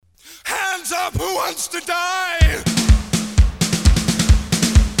Hands up, who wants to die?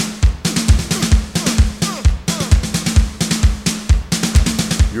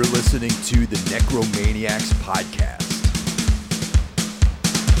 You're listening to the Necromaniacs podcast.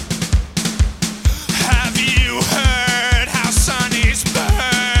 Have you heard how sun is burning?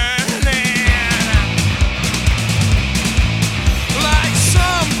 Like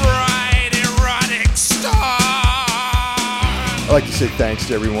some bright erotic star. I'd like to say thanks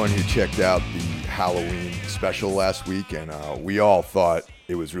to everyone who checked out the Halloween special last week, and we all thought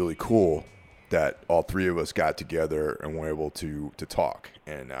it was really cool that all three of us got together and were able to talk,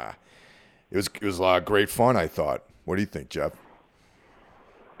 and it was a lot of great fun, I thought. What do you think, Jeff?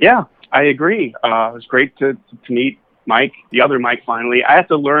 Yeah, I agree. It was great to meet Mike, the other Mike, finally. I have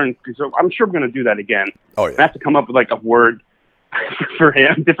to learn, because I'm sure we're going to do that again. Oh, yeah. I have to come up with, like, a word for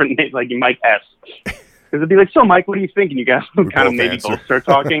him, different names, like Mike S. Because it'd be like, so, Mike, what do you think? And you guys would kind of maybe both start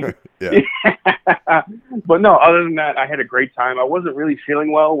talking. Yeah. But no, other than that, I had a great time. I wasn't really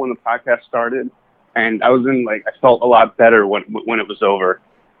feeling well when the podcast started, and I felt a lot better when it was over.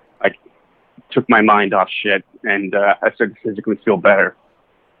 I took my mind off shit, and I started to physically feel better.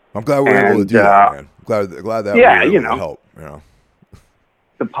 I'm glad we were able to do that, man. Glad that we were able to help. You know,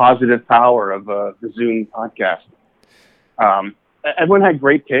 the positive power of the Zoom podcast. Everyone had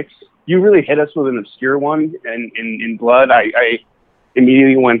great picks. You really hit us with an obscure one, and in Blood, I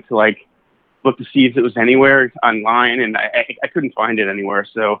immediately went to look to see if it was anywhere online, and I couldn't find it anywhere.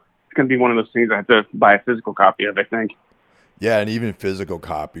 So it's going to be one of those things I have to buy a physical copy of, I think. Yeah, and even physical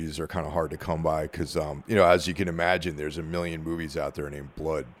copies are kind of hard to come by because, as you can imagine, there's a million movies out there named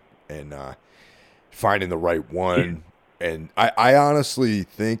Blood, and finding the right one. And I honestly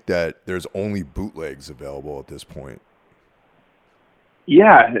think that there's only bootlegs available at this point.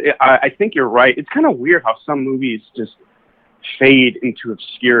 Yeah, I think you're right. It's kind of weird how some movies just fade into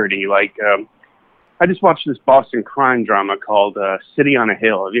obscurity. Like, I just watched this Boston crime drama called City on a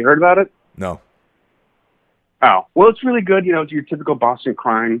Hill. Have you heard about it? No. Oh, well, it's really good. You know, it's your typical Boston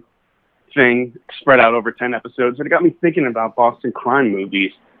crime thing spread out over 10 episodes. And it got me thinking about Boston crime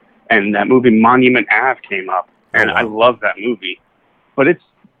movies. And that movie Monument Ave came up. And I love that movie. But it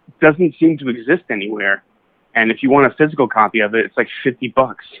doesn't seem to exist anywhere. And if you want a physical copy of it, it's like $50.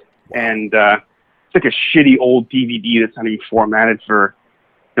 Wow. And it's like a shitty old DVD that's not even formatted for,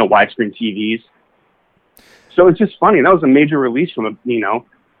 widescreen TVs. So it's just funny. That was a major release from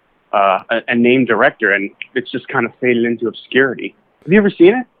a named director, and it's just kind of faded into obscurity. Have you ever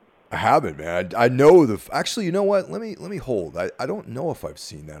seen it? I haven't, man. I know actually, you know what? Let me hold. I don't know if I've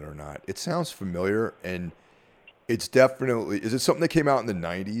seen that or not. It sounds familiar, and it's definitely. Is it something that came out in the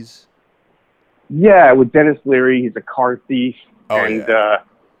 90s? Yeah, with Dennis Leary. He's a car thief,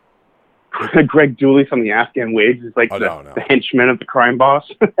 Greg Dooley from the Afghan Wigs is the henchman of the crime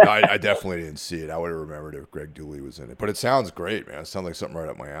boss. I definitely didn't see it. I would have remembered if Greg Dooley was in it. But it sounds great, man. It sounds like something right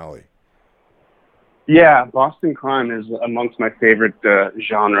up my alley. Yeah, Boston crime is amongst my favorite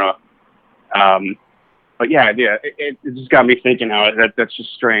genre. But yeah, it just got me thinking how that's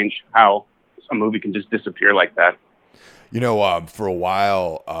just strange how a movie can just disappear like that. For a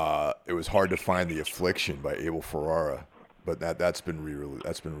while, it was hard to find The Affliction by Abel Ferrara. But that's been re-released.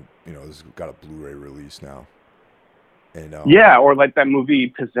 That's been, it's got a Blu-ray release now. And or like that movie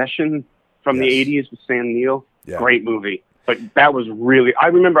Possession from the 80s with Sam Neill. Yeah. Great movie. But that was really, I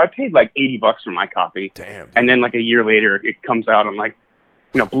remember I paid like $80 for my copy. Damn. Dude. And then like a year later, it comes out on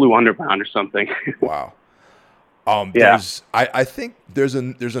Blue Underground or something. Wow. I think there's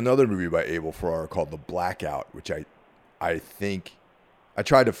another movie by Abel Ferrara called The Blackout, which I think I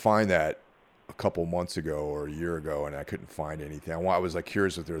tried to find that a couple months ago or a year ago, and I couldn't find anything. I was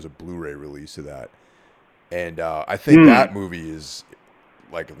curious if there was a Blu-ray release of that, and I think that movie is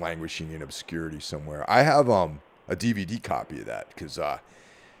like languishing in obscurity somewhere. I have a DVD copy of that because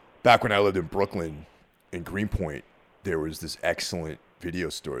back when I lived in Brooklyn, in Greenpoint, there was this excellent video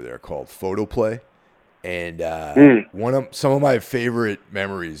store there called Photoplay, and some of my favorite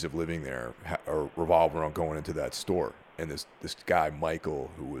memories of living there revolve around going into that store. And this guy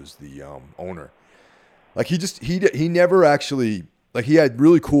Michael, who was the owner, like he never actually, like, he had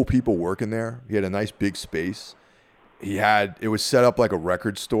really cool people working there. He had a nice big space. It was set up like a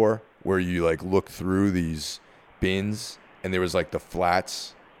record store where you like look through these bins, and there was like the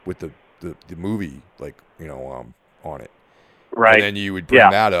flats with the movie on it. Right. And then you would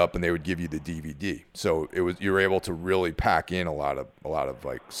bring that up, and they would give you the DVD. So you were able to really pack in a lot of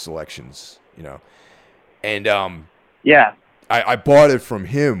like selections, and yeah, I bought it from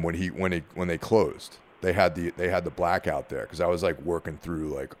him when they closed. They had the Blackout there because I was like working through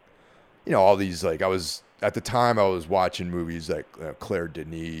like you know, all these, like, at the time I was watching movies like Claire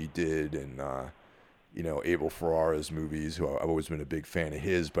Denis did, and you know, Abel Ferrara's movies, who I've always been a big fan of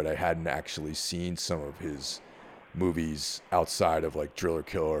his, but I hadn't actually seen some of his movies outside of like Driller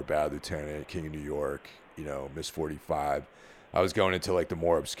Killer, Bad Lieutenant, King of New York, you know, Miss 45. I was going into like the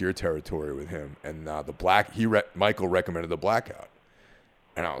more obscure territory with him, and Michael recommended The Blackout,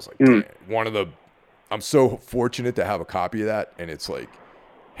 and I was like, damn, I'm so fortunate to have a copy of that, and it's like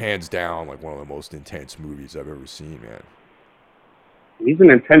hands down like one of the most intense movies I've ever seen, man. He's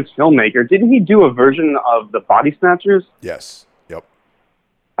an intense filmmaker. Didn't he do a version of The Body Snatchers? Yes. Yep.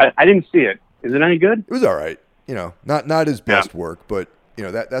 I didn't see it. Is it any good? It was all right. You know, not his best work, but you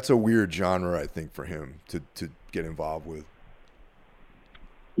know, that's a weird genre, I think, for him to get involved with.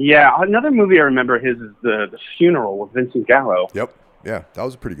 Yeah, another movie I remember his is the Funeral with Vincent Gallo. Yep. Yeah, that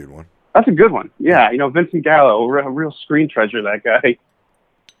was a pretty good one. That's a good one. Yeah, you know, Vincent Gallo, a real screen treasure, that guy.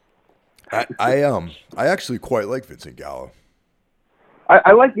 I actually quite like Vincent Gallo.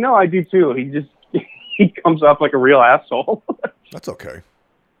 I do too. He comes off like a real asshole. That's okay.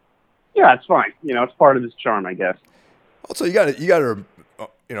 Yeah, it's fine. You know, it's part of his charm, I guess. Also, you gotta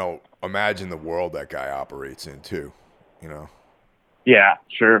you know, imagine the world that guy operates in too. You know. Yeah,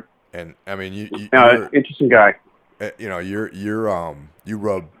 sure. And I mean, interesting guy. You know, you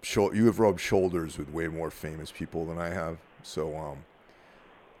have rubbed shoulders with way more famous people than I have. So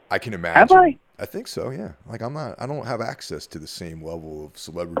I can imagine. Have I? I think so. Yeah. Like I don't have access to the same level of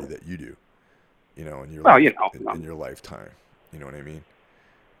celebrity that you do. You know, in your lifetime. You know what I mean?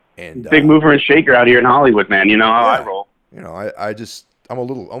 And big mover and shaker out here in Hollywood, man. You know how I roll. You know, I'm a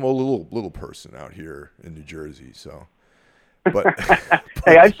little person out here in New Jersey, so. But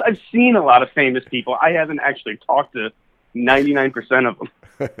hey, I've seen a lot of famous people. I haven't actually talked to 99% of them.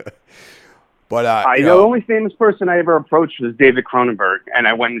 But the only famous person I ever approached was David Cronenberg, and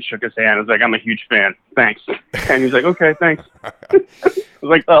I went and shook his hand. I was like, "I'm a huge fan. Thanks." And he's like, "Okay, thanks." I was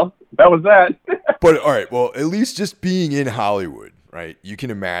like, "Well, that was that." But all right, well, at least just being in Hollywood, right? You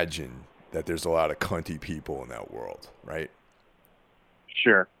can imagine that there's a lot of cunty people in that world, right?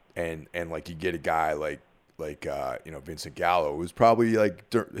 Sure. And like you get a guy like you know, Vincent Gallo, who's probably like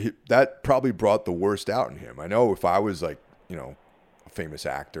that probably brought the worst out in him. I know if I was like, you know, a famous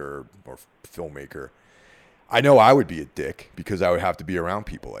actor or filmmaker, I know I would be a dick because I would have to be around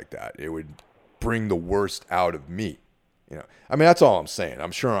people like that. It would bring the worst out of me. You know, I mean, that's all I'm saying.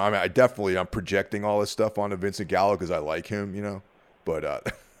 I'm sure. I'm projecting all this stuff onto Vincent Gallo because I like him. You know, but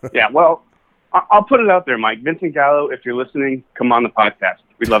yeah. Well, I'll put it out there, Mike. Vincent Gallo, if you're listening, come on the podcast.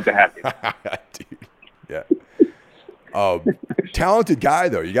 We'd love to have you. Dude. Yeah. Talented guy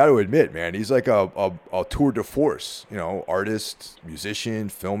though, you got to admit, man. He's like a tour de force. You know, artist, musician,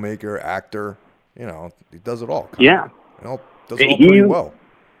 filmmaker, actor. You know, he does it all. Yeah. You know, does it all pretty well.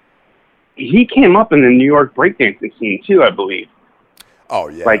 He came up in the New York breakdancing scene too, I believe. Oh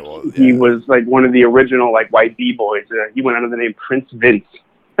yeah. Like he was like one of the original like white b-boys. He went under the name Prince Vince.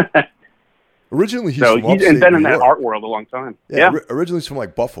 Originally, he's been in that art world a long time. Yeah. Originally, he's from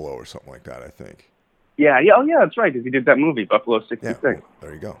like Buffalo or something like that, I think. Yeah. Oh, yeah. That's right. Because he did that movie, Buffalo 66. Yeah, well,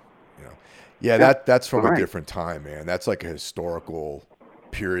 there you go. You know, yeah. That's from a different time, man. That's like a historical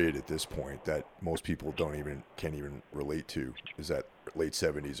period at this point that most people can't even relate to. Is that late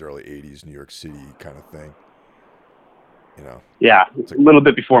 70s, early 80s New York City kind of thing? You know. Yeah, it's a little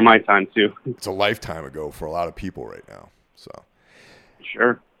bit before my time too. It's a lifetime ago for a lot of people right now. So.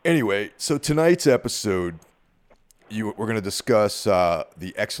 Sure. Anyway, so tonight's episode, we're going to discuss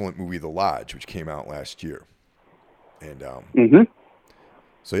the excellent movie The Lodge, which came out last year. And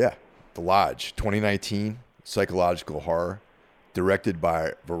so, yeah, The Lodge, 2019, psychological horror, directed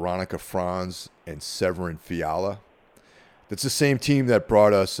by Veronica Franz and Severin Fiala. That's the same team that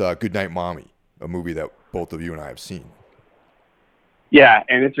brought us Goodnight Mommy, a movie that both of you and I have seen. Yeah,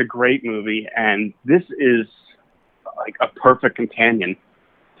 and it's a great movie, and this is like a perfect companion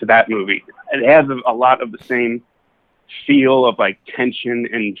to that movie. It has a lot of the same feel of like tension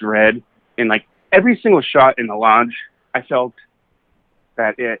and dread, and like every single shot in The Lodge, I felt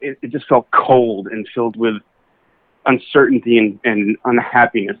that it just felt cold and filled with uncertainty and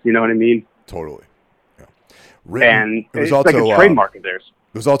unhappiness. You know what I mean? Totally. Yeah. And it's also like a trademark of theirs.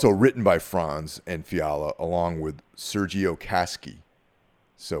 It was also written by Franz and Fiala along with Sergio Caschi.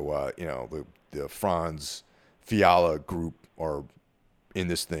 So you know, the Franz Fiala group are in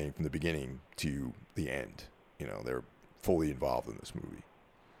this thing from the beginning to the end. You know, they're fully involved in this movie.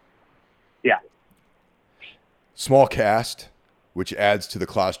 Yeah. Small cast, which adds to the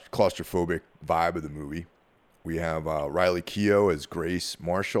claustrophobic vibe of the movie. We have Riley Keough as Grace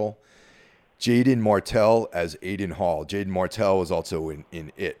Marshall, Jaden Martell as Aiden Hall. Jaden Martell was also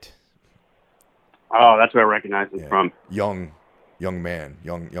in It, Oh, that's where I recognize him Yeah. from. Young man,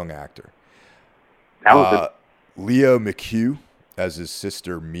 young actor. Talented. Leah McHugh as his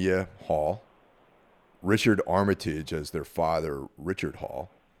sister Mia Hall. Richard Armitage as their father Richard Hall.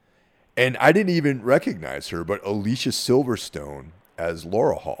 And I didn't even recognize her, but Alicia Silverstone as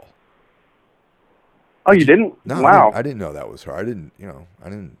Laura Hall. Oh, you didn't? No, Wow. I didn't know that was her. I didn't.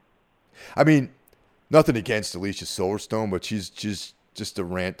 I mean, nothing against Alicia Silverstone, but she's just a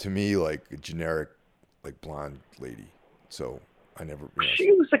rant to me, like a generic, like blonde lady. So I never.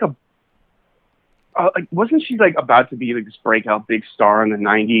 She was like wasn't she like about to be like this breakout big star in the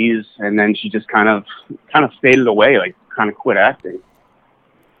 '90s, and then she just kind of faded away, like kind of quit acting.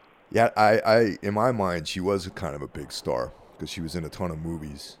 Yeah, I in my mind, she was kind of a big star because she was in a ton of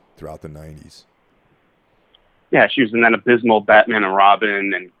movies throughout the '90s. Yeah, she was in that abysmal Batman and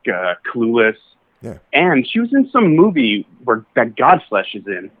Robin and Clueless. Yeah. And she was in some movie that Godflesh is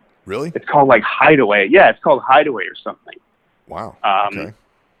in. Really? It's called like Hideaway. Yeah, it's called Hideaway or something. Wow. Okay.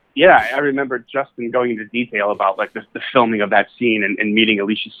 Yeah, I remember Justin going into detail about like the filming of that scene and meeting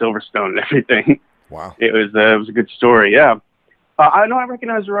Alicia Silverstone and everything. Wow. It was a good story. Yeah. I know I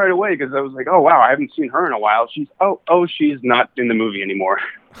recognized her right away because I was like, oh wow, I haven't seen her in a while. She's not in the movie anymore.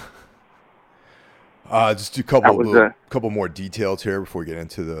 Just a couple more details here before we get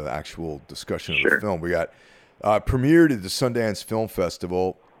into the actual discussion of the film. We got premiered at the Sundance Film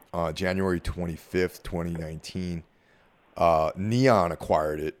Festival January 25th, 2019. Neon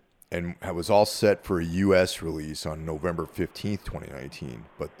acquired it and was all set for a U.S. release on November 15th, 2019.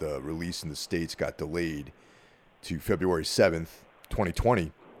 But the release in the States got delayed to February 7th,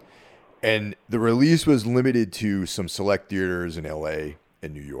 2020. And the release was limited to some select theaters in L.A.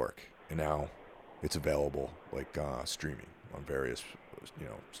 and New York. And now it's available like streaming on various,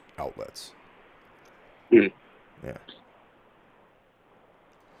 outlets. Mm. Yeah.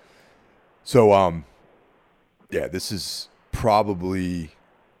 So, this is probably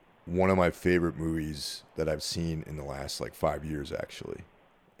one of my favorite movies that I've seen in the last like 5 years, actually.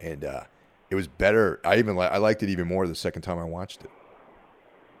 And it was better. I liked it even more the second time I watched it.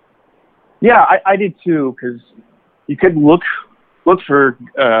 Yeah, I did too, because you could look for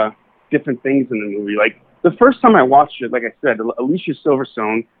different things in the movie. Like the first time I watched it, like I said, Alicia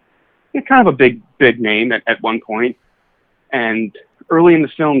Silverstone, kind of a big name at one point, and early in the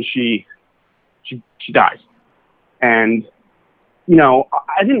film she dies, and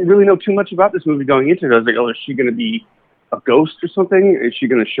I didn't really know too much about this movie going into it. I was like, oh, is she going to be a ghost or something? Is she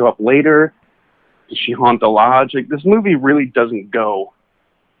going to show up later? Does she haunt the lodge? Like this movie really doesn't go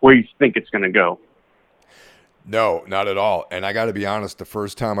where you think it's going to go. No, not at all. And I got to be honest, the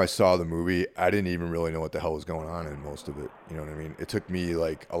first time I saw the movie, I didn't even really know what the hell was going on in most of it. You know what I mean? It took me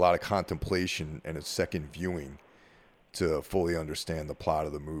like a lot of contemplation and a second viewing to fully understand the plot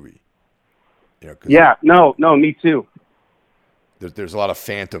of the movie. Me too. There's a lot of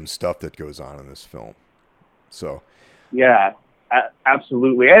phantom stuff that goes on in this film. So. Yeah,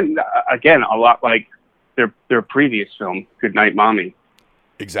 absolutely. And again, a lot like their previous film, Goodnight Mommy.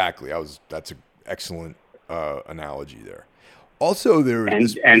 Exactly. That's an excellent analogy there. Also,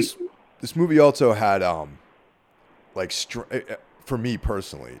 this movie also had for me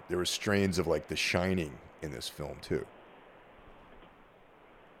personally, there were strains of like The Shining in this film too.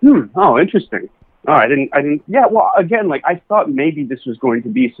 Oh, interesting. Oh, I didn't. Yeah. Well, again, like I thought maybe this was going to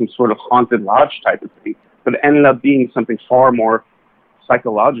be some sort of haunted lodge type of thing, but it ended up being something far more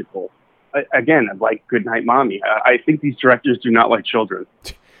psychological. Again, like Goodnight Mommy. I think these directors do not like children.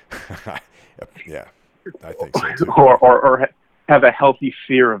 Yeah, I think so too. or have a healthy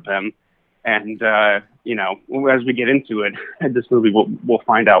fear of them, and as we get into it, this movie we'll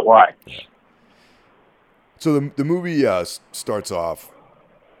find out why. Yeah. So the movie starts off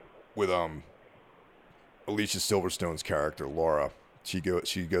with Alicia Silverstone's character Laura. She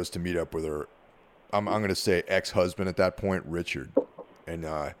goes to meet up with her. I'm going to say ex-husband at that point, Richard, and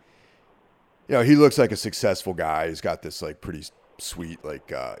he looks like a successful guy. He's got this like pretty sweet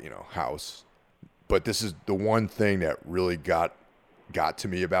like house. But this is the one thing that really got to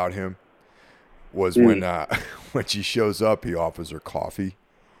me about him was when she shows up, he offers her coffee,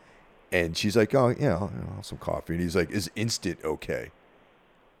 and she's like, "Oh, yeah, I'll have some coffee." And he's like, "Is instant okay?"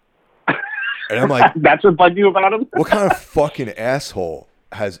 And I'm like, "That's what bugged you about him?" What kind of fucking asshole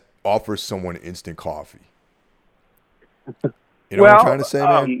offers someone instant coffee? You know what I'm trying to say,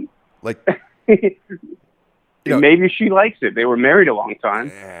 man? Like, maybe she likes it. They were married a long time.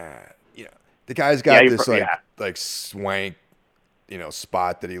 Yeah. The guy's got this swank,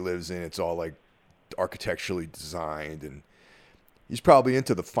 spot that he lives in. It's all like architecturally designed, and he's probably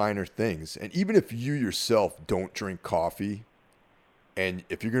into the finer things. And even if you yourself don't drink coffee, And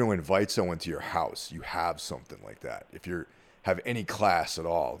if you're going to invite someone to your house, you have something like that. If you have any class at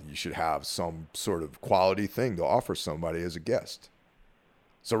all, you should have some sort of quality thing to offer somebody as a guest.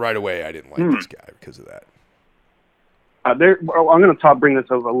 So right away, I didn't like this guy because of that. Well, I'm going to bring this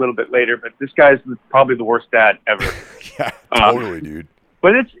up a little bit later, but this guy's probably the worst dad ever. Yeah, totally, dude.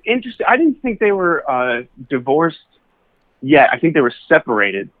 But it's interesting. I didn't think they were divorced yet. I think they were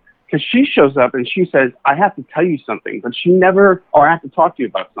separated. Because she shows up and she says, I have to tell you something, but she never, or I have to talk to you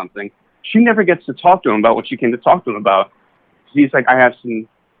about something. She never gets to talk to him about what she came to talk to him about. He's like, I have some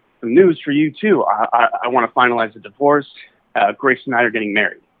news for you too. I want to finalize a divorce. Grace and I are getting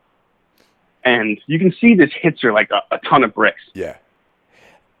married. And you can see this hits her like a ton of bricks. Yeah.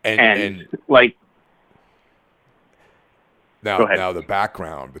 And like, now the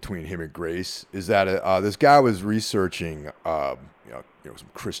background between him and Grace is that this guy was researching,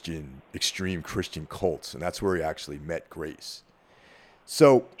 some extreme Christian cults, and that's where he actually met Grace.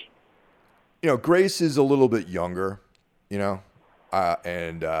 So, Grace is a little bit younger,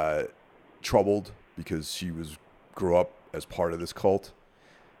 and troubled because she grew up as part of this cult,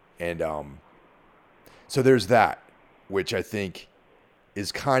 and so there's that, which I think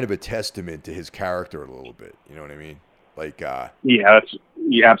is kind of a testament to his character a little bit. You know what I mean? Like, yeah,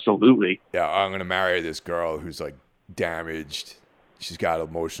 absolutely. Yeah, I'm gonna marry this girl who's like damaged. She's got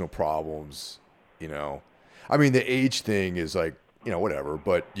emotional problems, I mean, the age thing is like, whatever,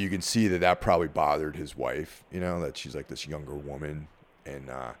 but you can see that probably bothered his wife, that she's like this younger woman. And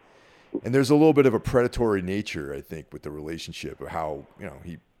there's a little bit of a predatory nature, I think, with the relationship of how,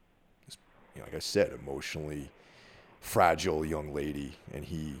 he, like I said, emotionally fragile young lady. And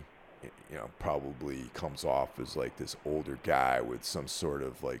he, probably comes off as like this older guy with some sort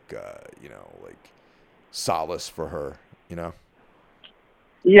of like, like solace for her,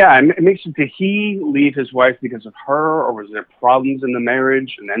 Yeah, it makes it. Did he leave his wife because of her, or was there problems in the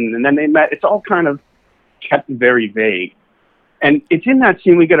marriage? And then they met. It's all kind of kept very vague. And it's in that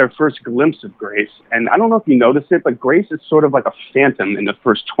scene we get our first glimpse of Grace. And I don't know if you noticed it, but Grace is sort of like a phantom in the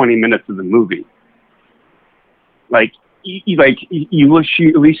first 20 minutes of the movie. Like,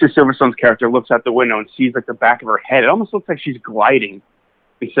 Alicia Silverstone's character looks out the window and sees like the back of her head. It almost looks like she's gliding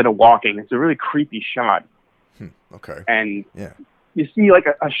instead of walking. It's a really creepy shot. Okay. And yeah. You see like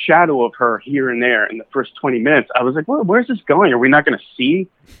a shadow of her here and there in the first 20 minutes. I was like, well, where's this going? Are we not going to see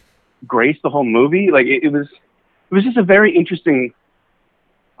Grace the whole movie? Like it was just a very interesting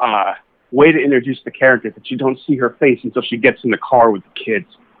way to introduce the character, that you don't see her face until she gets in the car with the kids.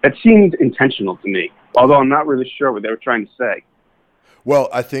 That seemed intentional to me, although I'm not really sure what they were trying to say. Well,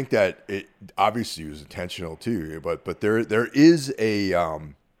 I think that it obviously was intentional too, but there is a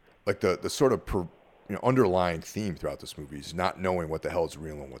like the sort of underlying theme throughout this movie is not knowing what the hell is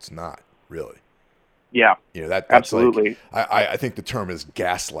real and what's not, really. Yeah. That's absolutely. Like, I think the term is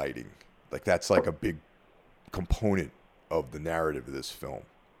gaslighting. Like that's like a big component of the narrative of this film.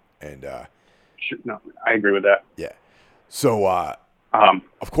 And no, I agree with that. Yeah. So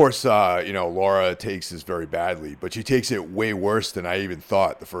of course, Laura takes this very badly, but she takes it way worse than I even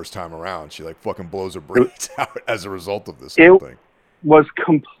thought the first time around. She like fucking blows her brains out as a result of this whole thing. It was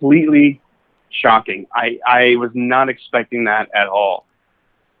completely shocking. I was not expecting that at all.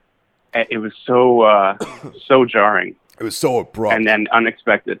 It was so so jarring. It was so abrupt and then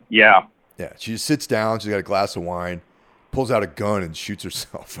unexpected. Yeah. Yeah. She just sits down. She's got a glass of wine, pulls out a gun, and shoots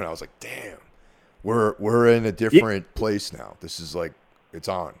herself. And I was like, "Damn, we're in a different place now. This is like it's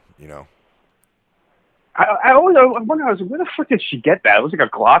on." I wonder. I was like, where the fuck did she get that? It was like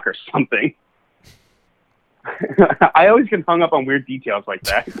a Glock or something. I always get hung up on weird details like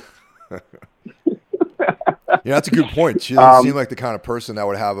that. Yeah, that's a good point. She doesn't seem like the kind of person that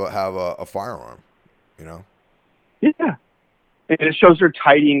would have a firearm, Yeah, and it shows her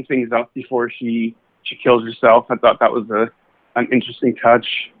tidying things up before she kills herself. I thought that was an interesting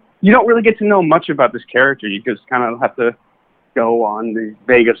touch. You don't really get to know much about this character. You just kind of have to go on the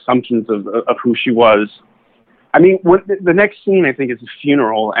vague assumptions of who she was. I mean, the next scene I think is a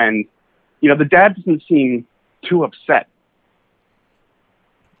funeral, and the dad doesn't seem too upset,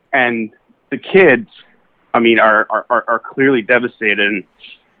 and the kids, I mean, are clearly devastated. And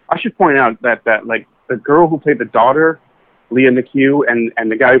I should point out that like the girl who played the daughter, Leah McHugh,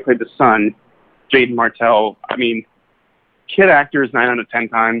 and the guy who played the son, Jaden Martell, I mean, kid actors 9 out of 10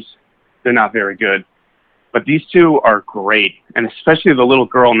 times, they're not very good. But these two are great, and especially the little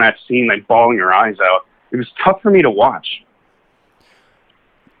girl in that scene, like bawling her eyes out. It was tough for me to watch.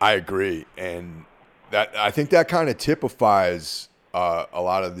 I agree, and that I think that kind of typifies a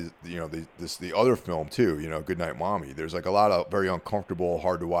lot of the other film too. Goodnight Mommy. There's like a lot of very uncomfortable,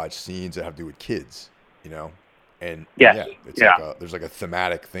 hard to watch scenes that have to do with kids. And Yes. yeah, it's Yeah. like there's like a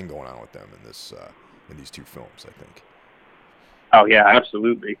thematic thing going on with them in this in these two films, I think. Oh yeah,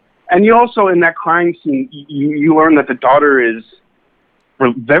 absolutely. And you also, in that crying scene, you learn that the daughter is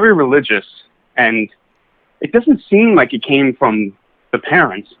very religious, and it doesn't seem like it came from the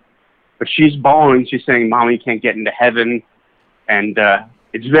parents, but she's bawling. She's saying, "Mommy can't get into heaven," and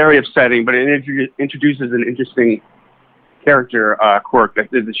it's very upsetting. But it introduces an interesting character quirk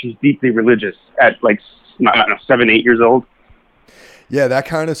that she's deeply religious at like, I don't know, 7, 8 years old. Yeah, that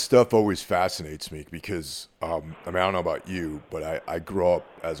kind of stuff always fascinates me because, I mean, I don't know about you, but I grew up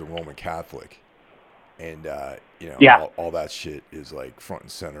as a Roman Catholic, and, you know, Yeah. all that shit is like front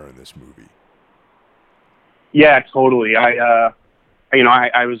and center in this movie. Yeah, totally. I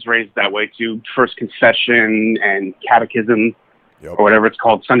was raised that way too. First confession and catechism, Yep. or whatever it's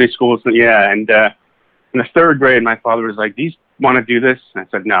called, Sunday school. So, yeah, and in the third grade, my father was like, "Do you want to do this?" And I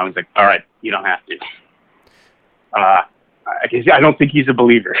said, "No." He's like, "All right, you don't have to." I don't think he's a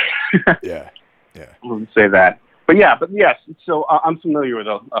believer. Yeah. I wouldn't say that. But yes. So I'm familiar with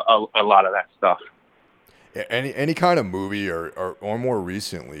a lot of that stuff. Yeah, any kind of movie or more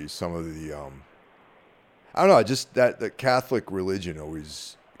recently, some of the, I don't know, just that the Catholic religion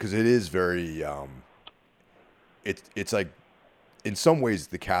always, because it is very, it's like, in some ways,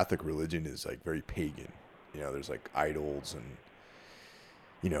 the Catholic religion is like very pagan. You know, there's like idols and,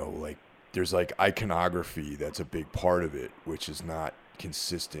 you know, like there's like iconography that's a big part of it, which is not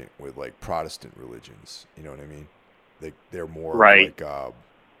consistent with like Protestant religions. You know what I mean? They're more Right.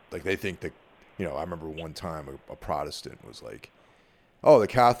 like they think that, you know, I remember one time a Protestant was like, "Oh, the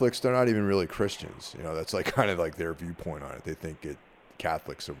Catholics, they're not even really Christians." You know, that's like kind of like their viewpoint on it. They think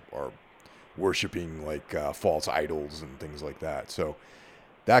Catholics are worshiping like false idols and things like that. So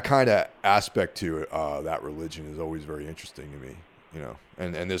that kind of aspect to that religion is always very interesting to me, you know.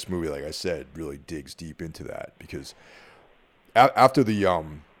 And this movie, like I said, really digs deep into that because after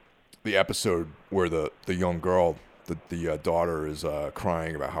the episode where the young girl, the daughter is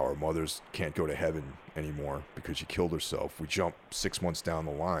crying about how her mother's can't go to heaven anymore because she killed herself, we jump 6 months down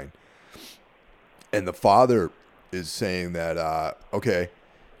the line, and the father is saying that okay,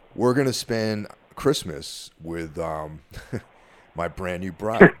 we're gonna spend Christmas with my brand new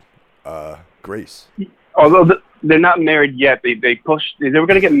bride, Grace. Although they're not married yet, they pushed. They were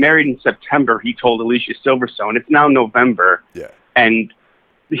going to get married in September. He told Alicia Silverstone. It's now November. Yeah. And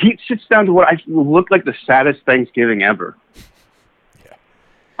he sits down to what I looked like the saddest Thanksgiving ever. Yeah.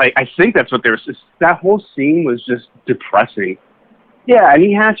 I think that's what there was. That whole scene was just depressing. Yeah, and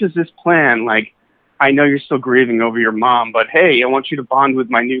he hatches this plan like, "I know you're still grieving over your mom, but hey, I want you to bond with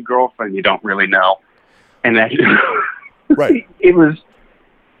my new girlfriend you don't really know." And that, Right. It was,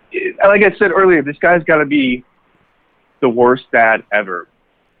 like I said earlier, this guy's got to be the worst dad ever.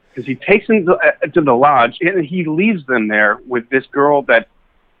 Because he takes them to the lodge, and he leaves them there with this girl that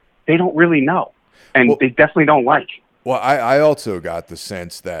they don't really know, and they definitely don't like. Well, I also got the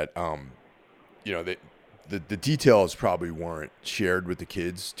sense that, you know, the details probably weren't shared with the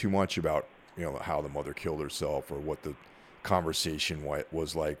kids too much about, you know, how the mother killed herself or what the conversation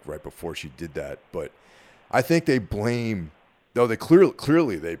was like right before she did that. But I think they blame, though they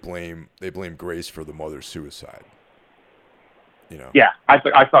clearly they blame Grace for the mother's suicide. You know. Yeah,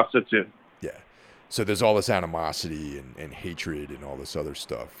 I thought so too. Yeah. So there's all this animosity and hatred and all this other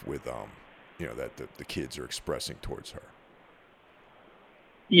stuff with, you know, that the kids are expressing towards her.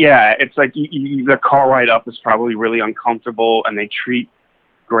 Yeah, it's like the car ride up is probably really uncomfortable, and they treat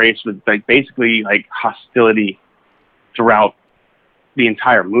Grace with like basically like hostility throughout the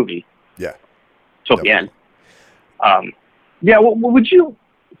entire movie. Yeah. Till the end. Yeah. Well, would you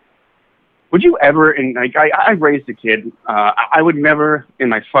ever? And like I raised a kid. I would never, in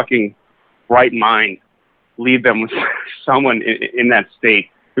my fucking right mind, leave them with someone in that state.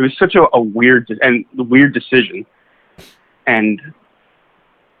 It was such a weird decision, and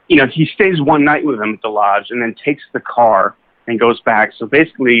you know, he stays one night with them at the lodge and then takes the car and goes back. So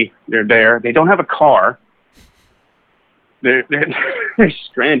basically, they're there. They don't have a car. They're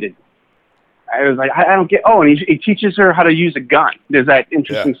stranded. I was like, I don't get. Oh, and he teaches her how to use a gun. There's that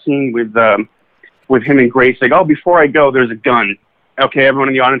interesting scene with him and Grace. Like, "Oh, before I go, there's a gun." Okay, everyone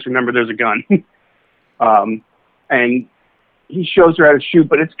in the audience, remember there's a gun. And he shows her how to shoot,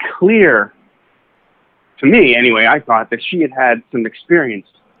 but it's clear to me, anyway. I thought that she had some experience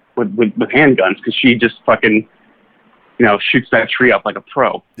with handguns because she just fucking, you know, shoots that tree up like a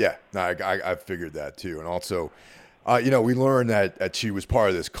pro. Yeah, no, I figured that too, and also. You know, we learned that she was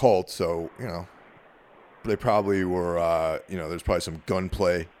part of this cult, so, you know, they probably were, you know, there's probably some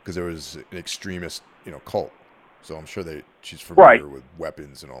gunplay because there was an extremist, you know, cult. So I'm sure she's familiar with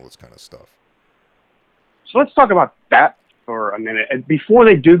weapons and all this kind of stuff. So let's talk about that for a minute. And before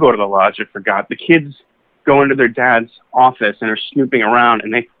they do go to the lodge, I forgot, the kids go into their dad's office and are snooping around,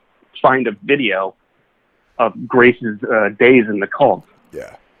 and they find a video of Grace's days in the cult.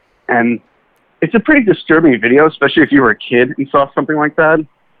 Yeah. And it's a pretty disturbing video, especially if you were a kid and saw something like that.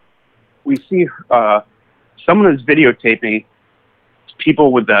 We see someone is videotaping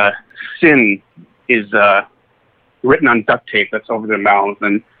people with sin is written on duct tape that's over their mouths,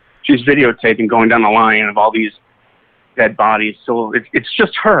 and she's videotaping going down the line of all these dead bodies. So it's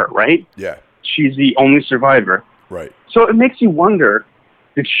just her, right? Yeah. She's the only survivor. Right. So it makes you wonder,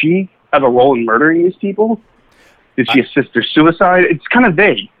 did she have a role in murdering these people? Did she assist their suicide? It's kind of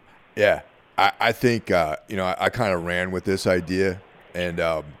vague. Yeah. I think, I kind of ran with this idea. And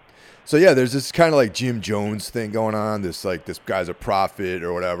so, yeah, there's this kind of like Jim Jones thing going on. This guy's a prophet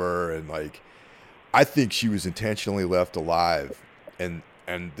or whatever. And like, I think she was intentionally left alive. And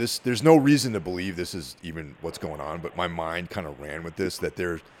there's no reason to believe this is even what's going on. But my mind kind of ran with this, that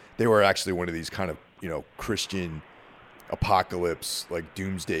they were actually one of these kind of, Christian apocalypse, like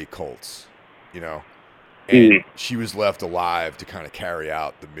doomsday cults, and she was left alive to kind of carry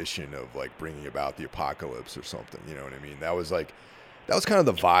out the mission of like bringing about the apocalypse or something. You know what I mean? That was kind of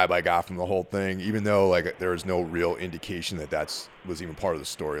the vibe I got from the whole thing, even though like there was no real indication that was even part of the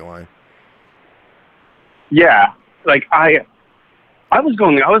storyline. Yeah. Like I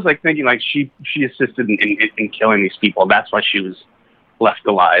was like thinking like she assisted in killing these people. That's why she was left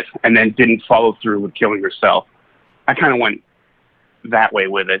alive and then didn't follow through with killing herself. I kind of went that way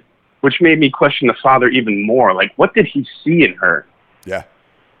with it, which made me question the father even more. Like, what did he see in her? Yeah.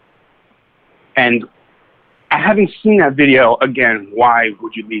 And having seen that video again, why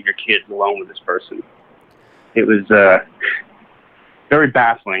would you leave your kids alone with this person? It was very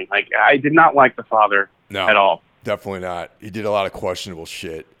baffling. Like, I did not like the father at all. Definitely not. He did a lot of questionable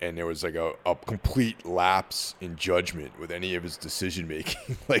shit, and there was like a complete lapse in judgment with any of his decision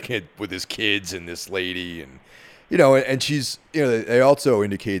making, like with his kids and this lady, and and she's they also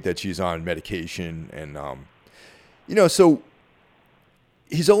indicate that she's on medication, and so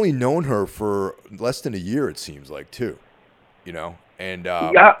he's only known her for less than a year, it seems like, too, and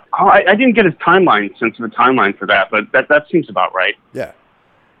yeah, I didn't get his timeline, sense of the timeline for that, but that seems about right. Yeah,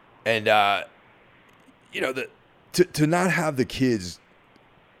 and To not have the kids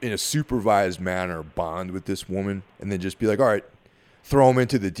in a supervised manner bond with this woman and then just be like, all right, throw them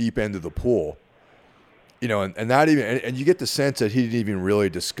into the deep end of the pool, and not even, and you get the sense that he didn't even really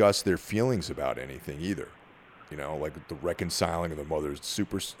discuss their feelings about anything either, like the reconciling of the mother's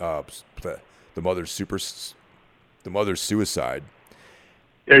suicide.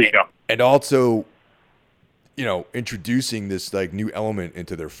 There you go. And also, introducing this like new element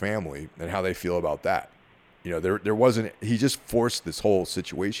into their family and how they feel about that. There wasn't. He just forced this whole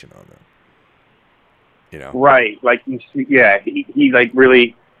situation on them. Right. Like, yeah. He like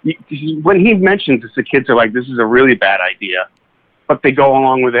really. When he mentions this, the kids are like, "This is a really bad idea," but they go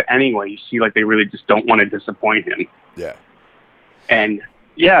along with it anyway. You see, like they really just don't want to disappoint him. Yeah. And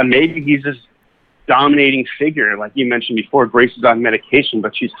yeah, maybe he's this dominating figure, like you mentioned before. Grace is on medication,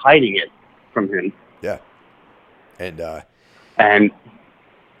 but she's hiding it from him. Yeah. And.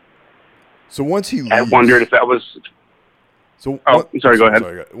 So once he leaves, I wondered if that was. So sorry. Go ahead.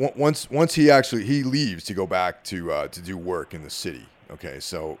 Sorry, once he leaves to go back to do work in the city. Okay,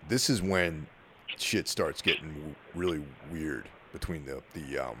 so this is when shit starts getting really weird between the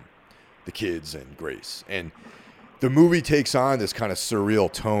kids and Grace, and the movie takes on this kind of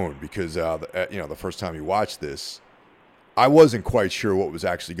surreal tone because the first time you watch this, I wasn't quite sure what was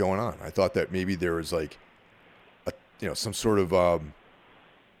actually going on. I thought that maybe there was like some sort of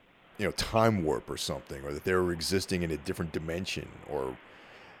time warp or something, or that they were existing in a different dimension, or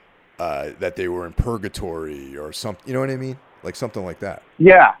that they were in purgatory or something. You know what I mean? Like something like that.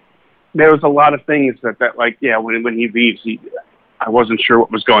 Yeah, there was a lot of things that like, yeah, when he leaves, I wasn't sure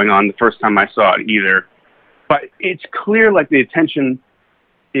what was going on the first time I saw it either. But it's clear like the attention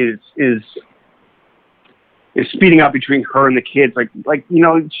is speeding up between her and the kids. Like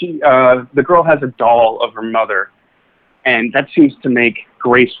she the girl has a doll of her mother. And that seems to make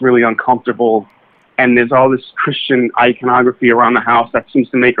Grace really uncomfortable. And there's all this Christian iconography around the house that seems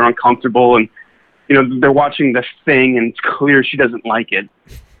to make her uncomfortable. And, they're watching this thing, and it's clear she doesn't like it.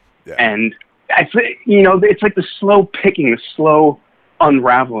 Yeah. And, it's like the slow picking, the slow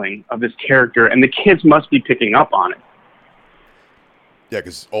unraveling of this character. And the kids must be picking up on it. Yeah,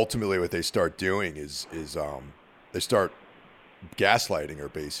 because ultimately what they start doing is they start gaslighting her,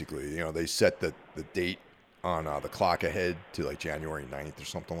 basically. They set the date on the clock ahead to like January 9th or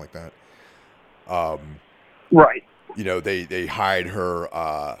something like that. Right. They hide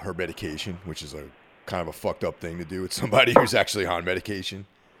her medication, which is a kind of a fucked up thing to do with somebody who's actually on medication.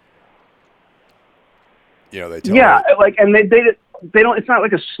 You know, they tell Yeah, me, like, and they don't. It's not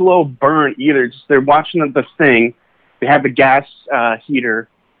like a slow burn either. Just they're watching the thing. They have the gas heater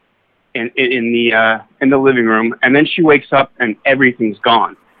in the living room, and then she wakes up and everything's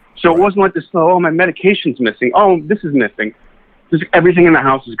gone. So right. It wasn't like this. Oh, my medication's missing. Oh, this is missing. Just everything in the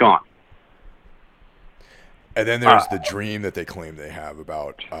house is gone. And then there's the dream that they claim they have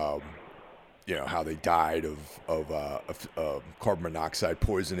about, you know, how they died of carbon monoxide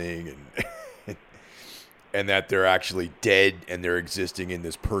poisoning, and and that they're actually dead and they're existing in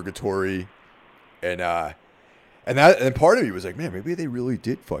this purgatory, and part of me was like, man, maybe they really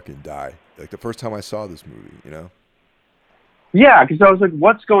did fucking die. Like the first time I saw this movie, you know? Yeah, because I was like,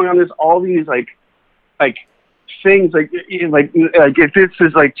 what's going on? There's all these like things like if this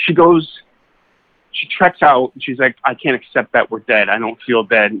is like she treks out and she's like, I can't accept that we're dead. I don't feel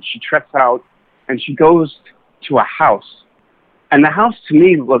dead. And she treks out and she goes to a house. And the house to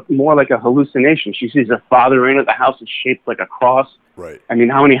me looked more like a hallucination. She sees her father in it. The house is shaped like a cross. Right. I mean,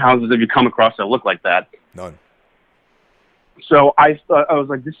 how many houses have you come across that look like that? None. So I was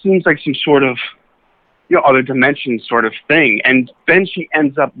like, this seems like some sort of, you know, other dimension sort of thing. And then she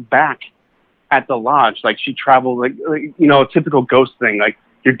ends up back at the lodge. Like she traveled, like you know, a typical ghost thing. Like,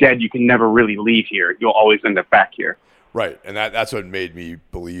 you're dead, you can never really leave here. You'll always end up back here. Right, and that's what made me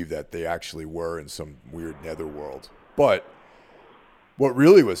believe that they actually were in some weird netherworld. But what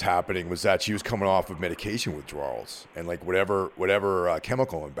really was happening was that she was coming off of medication withdrawals, and like whatever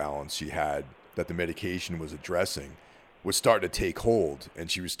chemical imbalance she had that the medication was addressing was starting to take hold,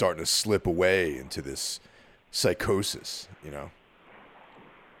 and she was starting to slip away into this psychosis, you know?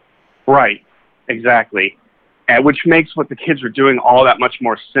 Right, exactly. Which makes what the kids were doing all that much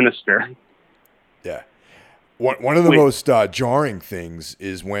more sinister. Yeah. One of the most jarring things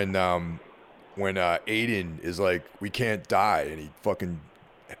is when Aiden is like, we can't die, and he fucking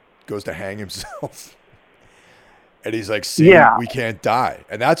goes to hang himself. And he's like, see, we can't die.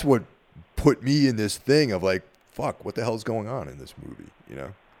 And that's what put me in this thing of like, fuck, what the hell's going on in this movie, you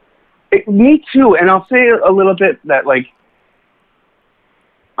know? Me too. And I'll say a little bit that, like,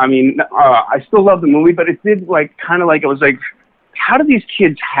 I mean, I still love the movie, but it did like kind of like, it was like, how do these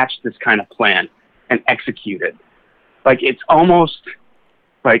kids hatch this kind of plan and execute it? Like, it's almost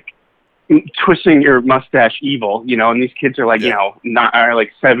like twisting your mustache evil, you know, and these kids are like, you know, are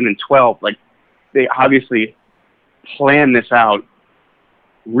like 7 and 12. Like, they obviously plan this out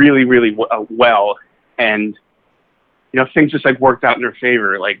really, really well. And, you know, things just like worked out in her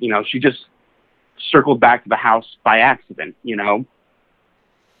favor. Like, you know, she just circled back to the house by accident, you know?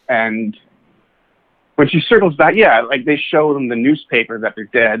 And when she circles back, like they show them the newspaper that they're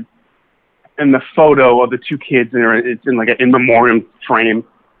dead, and the photo of the two kids, and it's in like an in memoriam frame.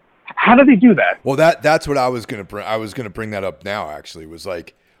 How do they do that? Well, that's what I was gonna bring. I was gonna bring that up now. Actually, was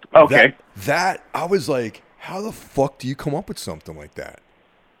like, okay, that I was like, how the fuck do you come up with something like that?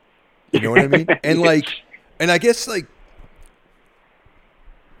 You know what I mean? And like, and I guess like,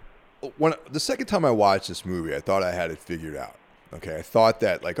 when the second time I watched this movie, I thought I had it figured out. Okay, I thought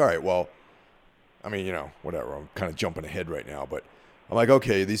that, like, all right, well, I mean, you know, whatever. I'm kind of jumping ahead right now, but I'm like,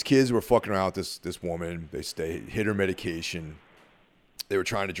 okay, these kids were fucking around with this woman. They hit her medication. They were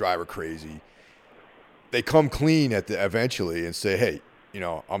trying to drive her crazy. They come clean eventually and say, hey, you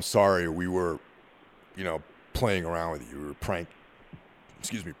know, I'm sorry, we were, you know, playing around with you. We were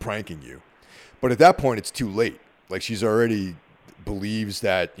pranking you. But at that point, it's too late. Like, she's already believes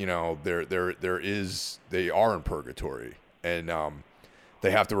that, you know, they are in purgatory. And they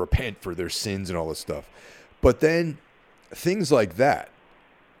have to repent for their sins and all this stuff. But then things like that,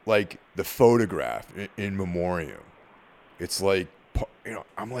 like the photograph in memoriam, it's like, you know,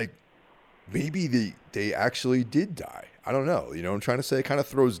 I'm like, maybe they actually did die. I don't know. You know what I'm trying to say? It kind of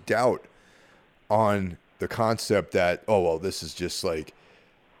throws doubt on the concept that, oh, well, this is just like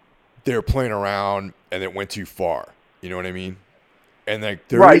they're playing around and it went too far. You know what I mean? And like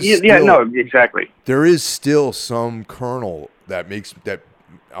exactly. There is still some kernel that makes that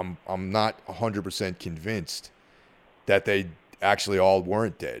I'm not 100% convinced that they actually all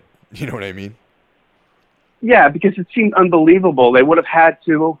weren't dead. You know what I mean? Yeah, because it seemed unbelievable. They would have had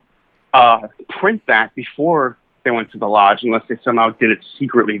to print that before they went to the lodge, unless they somehow did it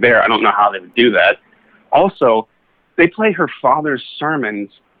secretly there. I don't know how they would do that. Also, they play her father's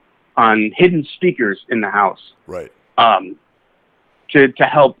sermons on hidden speakers in the house. Right. To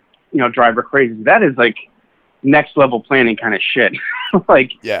help, you know, drive her crazy. That is like next level planning kind of shit.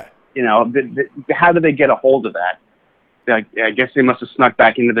 Like, yeah, you know, how do they get a hold of that? Like, I guess they must have snuck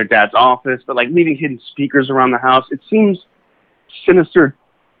back into their dad's office, but like leaving hidden speakers around the house, it seems sinister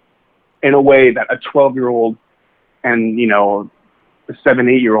in a way that a 12-year-old and, you know, a 7,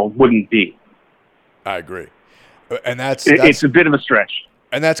 8-year-old wouldn't be. I agree. And It's a bit of a stretch.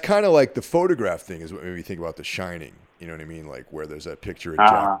 And that's kind of like the photograph thing is what made me think about The Shining. You know what I mean? Like where there's that picture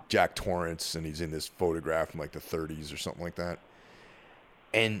of Jack Torrance and he's in this photograph from like the 30s or something like that.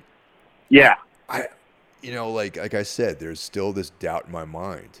 And yeah, I you know, like I said, there's still this doubt in my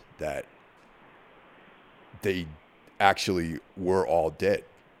mind that they actually were all dead,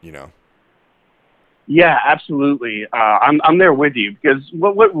 you know? Yeah, absolutely. I'm there with you, because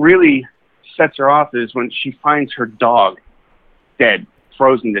what really sets her off is when she finds her dog dead,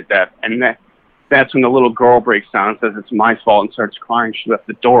 frozen to death, and that's when the little girl breaks down and says it's my fault and starts crying. She left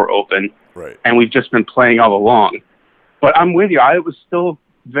the door open, right? And we've just been playing all along. But I'm with you. I was still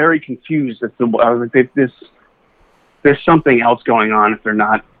very confused as to I was like, there's something else going on if they're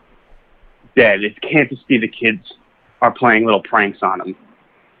not dead. It can't just be the kids are playing little pranks on them.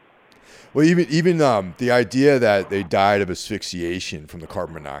 Well, even the idea that they died of asphyxiation from the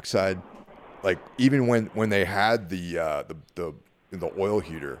carbon monoxide, like even when they had the oil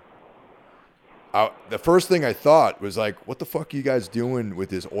heater, the first thing I thought was like, what the fuck are you guys doing with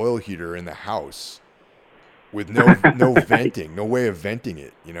this oil heater in the house with no venting, no way of venting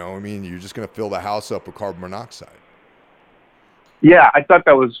it? You know, I mean, you're just gonna fill the house up with carbon monoxide. Yeah, I thought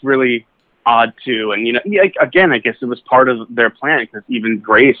that was really odd too, and you know, again, I guess it was part of their plan, because even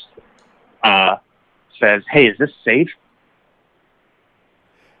Grace says, "Hey, is this safe?"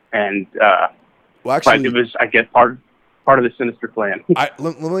 And well, actually, but it was, I guess, part of the sinister plan.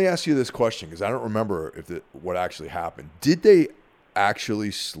 Let me ask you this question, because I don't remember what actually happened. Did they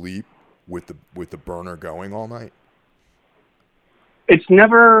actually sleep with the burner going all night? It's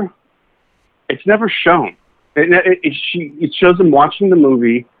never shown. It shows them watching the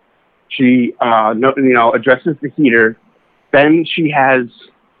movie. She addresses the heater. Then she has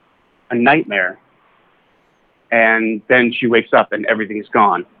a nightmare, and then she wakes up and everything's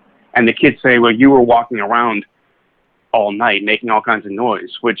gone. And the kids say, "Well, you were walking around all night making all kinds of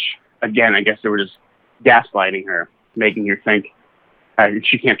noise," which, again, I guess they were just gaslighting her, making her think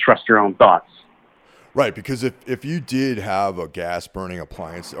she can't trust her own thoughts. Right, because if you did have a gas burning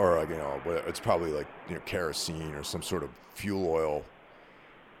appliance, or it's probably like kerosene or some sort of fuel oil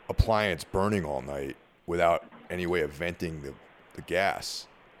appliance burning all night without any way of venting the gas,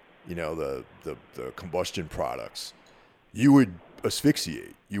 the combustion products, you would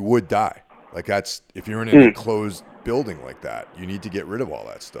asphyxiate. You would die. Like that's, if you're in an enclosed building like that, you need to get rid of all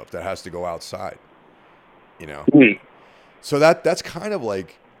that stuff. That has to go outside, So that's kind of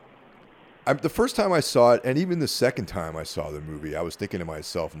like, the first time I saw it, and even the second time I saw the movie, I was thinking to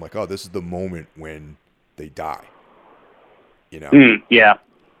myself, I'm like, oh, this is the moment when they die. Yeah.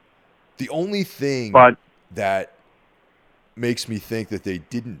 The only thing that makes me think that they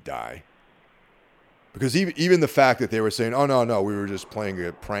didn't die, because even the fact that they were saying, oh, no, we were just playing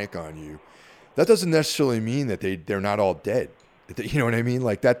a prank on you, that doesn't necessarily mean that they're not all dead. You know what I mean?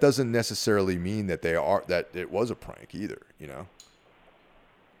 Like, that doesn't necessarily mean that that it was a prank either,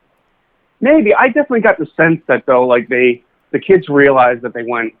 Maybe. I definitely got the sense that, though, like the kids realized that they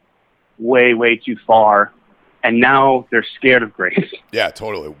went way, way too far, and now they're scared of Grace. Yeah,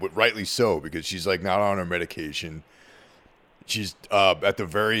 totally. Rightly so, because she's like not on her medication. She's at the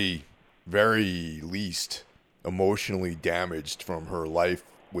very, very least emotionally damaged from her life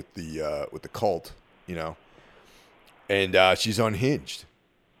with the cult, and she's unhinged,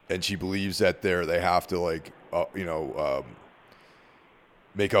 and she believes that they have to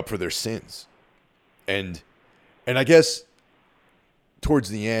make up for their sins, and I guess towards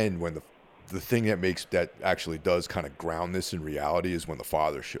the end, when the thing that actually does kind of ground this in reality is when the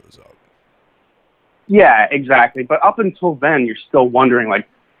father shows up. Yeah, exactly. But up until then, you're still wondering, like,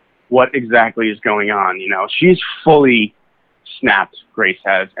 what exactly is going on. She's fully snapped, Grace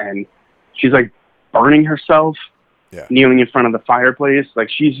has, and she's like burning herself, kneeling in front of the fireplace. Like,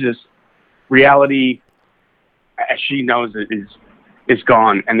 she's just, reality, as she knows it, is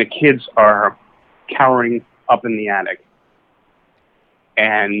gone, and the kids are cowering up in the attic.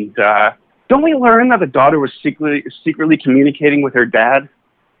 And don't we learn that the daughter was secretly communicating with her dad?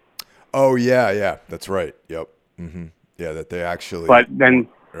 Oh, yeah, that's right. Yep. Mm-hmm. Yeah, that they actually... But then...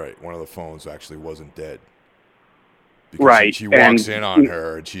 Right, one of the phones actually wasn't dead. Because she walks in on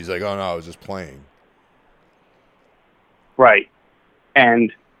her, and she's like, oh, no, I was just playing. Right.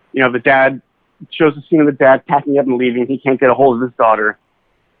 And, the dad shows the scene of the dad packing up and leaving. He can't get a hold of his daughter.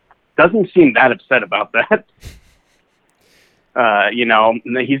 Doesn't seem that upset about that.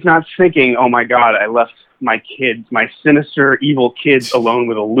 He's not thinking, oh, my God, I left my kids, my sinister, evil kids alone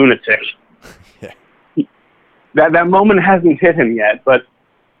with a lunatic. Yeah. That moment hasn't hit him yet, but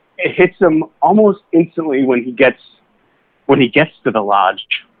it hits him almost instantly when he gets to the lodge.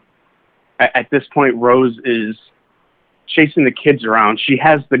 At this point, Rose is chasing the kids around. She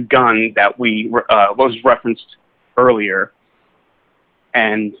has the gun that was referenced earlier,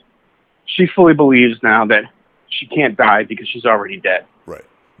 and she fully believes now that she can't die because she's already dead. Right.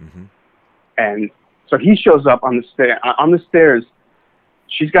 Mm-hmm. And so he shows up on the stairs.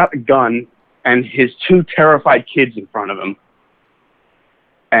 She's got a gun and his two terrified kids in front of him.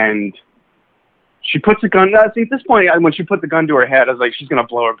 And she puts the gun. See, at this point, when she put the gun to her head, I was like, she's going to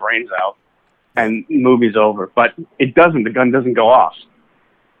blow her brains out, and the movie's over. But it doesn't. The gun doesn't go off.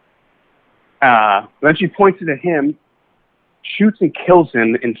 Then she points it at him, shoots and kills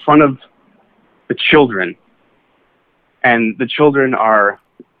him in front of the children. And the children are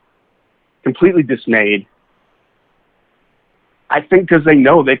completely dismayed. I think because they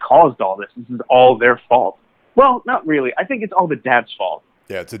know they caused all this. This is all their fault. Well, not really. I think it's all the dad's fault.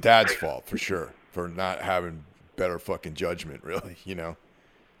 Yeah, it's the dad's fault for sure, for not having better fucking judgment, really,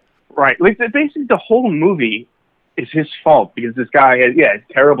 Right. Like, basically, the whole movie is his fault because this guy has,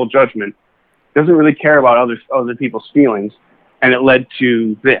 terrible judgment, doesn't really care about other people's feelings, and it led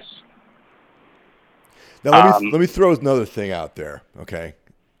to this. Now, let me throw another thing out there, okay?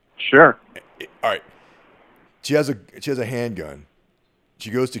 Sure. All right. She has a handgun. She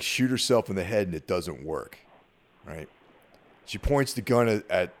goes to shoot herself in the head, and it doesn't work, right? She points the gun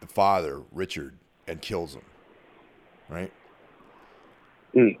at the father, Richard, and kills him, right?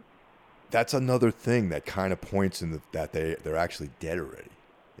 Mm. That's another thing that kind of points in that they're actually dead already,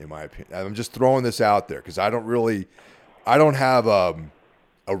 in my opinion. I'm just throwing this out there because I don't have a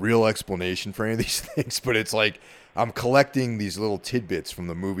real explanation for any of these things, but it's like I'm collecting these little tidbits from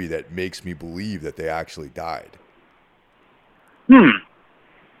the movie that makes me believe that they actually died.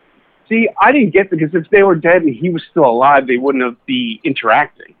 See, I didn't get because if they were dead and he was still alive, they wouldn't be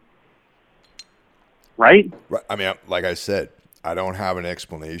interacting. Right? I mean, like I said, I don't have an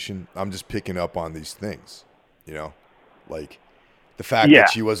explanation. I'm just picking up on these things, like the fact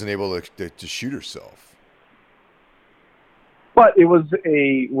that she wasn't able to shoot herself. But it was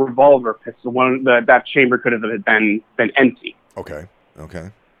a revolver pistol. That chamber could have been empty. Okay.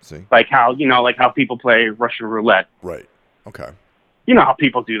 See, like how people play Russian roulette. Right. Okay. You know how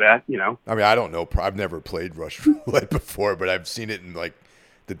people do that. I mean, I don't know. I've never played Russian roulette before, but I've seen it in like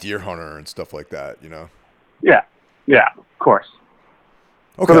the Deer Hunter and stuff like that. Yeah, of course.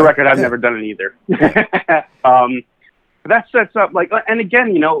 Okay. For the record, I've never done it either. But that sets up and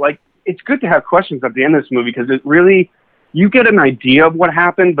again, it's good to have questions at the end of this movie because it really, you get an idea of what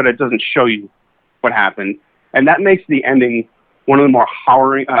happened, but it doesn't show you what happened, and that makes the ending one of the more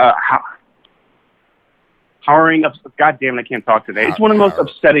harrowing. God damn it, I can't talk today. It's one of the most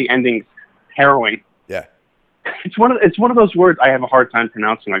upsetting endings. Harrowing. Yeah. It's one of those words I have a hard time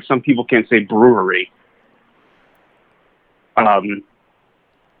pronouncing. Like some people can't say brewery. So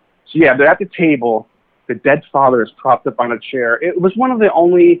yeah, they're at the table. The dead father is propped up on a chair. It was one of the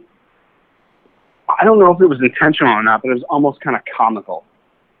only, I don't know if it was intentional or not, but it was almost kind of comical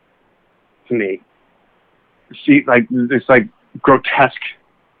to me. See, this grotesque,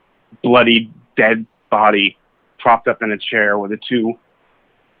 bloody, dead body propped up in a chair with the two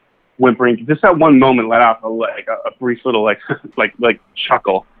whimpering. Just that one moment let off a brief little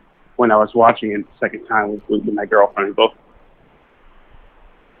chuckle when I was watching it the second time with my girlfriend. We both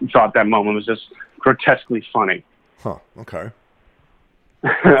thought that moment was just grotesquely funny. Huh. Okay.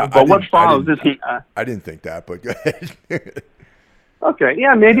 But what follows isn't. I didn't think that, but go ahead. Okay.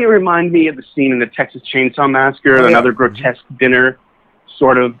 Yeah, maybe it reminded me of the scene in the Texas Chainsaw Massacre, another grotesque dinner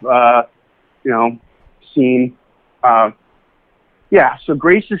sort of, scene. Yeah, so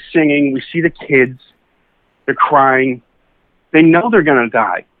Grace is singing. We see the kids. They're crying. They know they're going to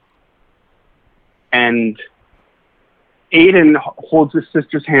die. And Aiden holds his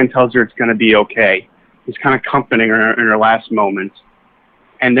sister's hand, tells her it's going to be okay. He's kind of comforting her in her last moments.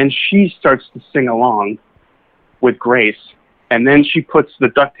 And then she starts to sing along with Grace. And then she puts the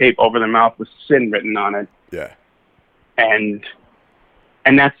duct tape over their mouth with sin written on it. Yeah. And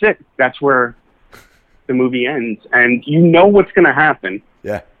that's it. That's where the movie ends. And you know what's going to happen.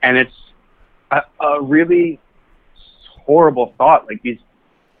 Yeah. And it's a really horrible thought.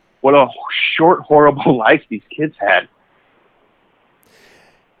 What a short, horrible life these kids had.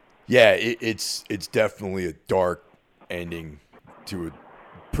 Yeah, it's definitely a dark ending to a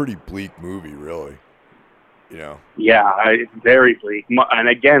pretty bleak movie, really. Yeah, it's very bleak. And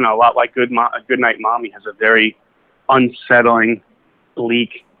again, a lot like Goodnight Mommy has a very unsettling,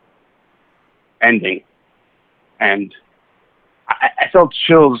 bleak ending. And I felt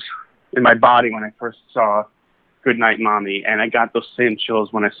chills in my body when I first saw Good Night Mommy, and I got those same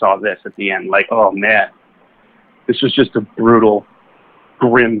chills when I saw this at the end. Like, oh man, this was just a brutal,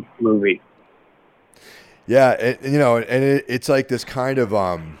 grim movie. Yeah, it's like this kind of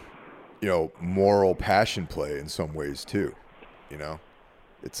moral passion play in some ways too. You know,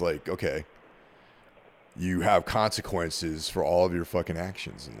 it's like, okay, you have consequences for all of your fucking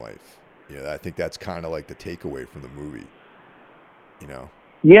actions in life. I think that's kind of like the takeaway from the movie.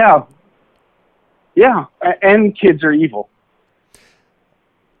 Yeah, and kids are evil.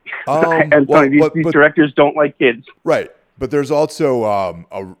 And these directors don't like kids. Right. But there's also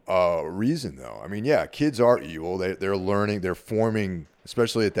a reason, though. I mean, yeah, kids are evil. They're learning. They're forming,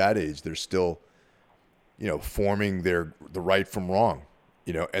 especially at that age. They're still, forming the right from wrong.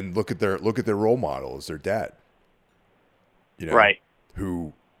 And look at their role model as their dad. Right.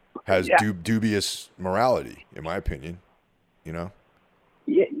 Who has dubious morality, in my opinion.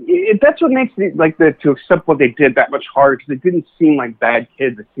 Yeah, that's what makes it to accept what they did that much harder, because it didn't seem like bad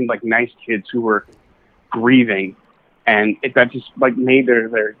kids. It seemed like nice kids who were grieving. And that just made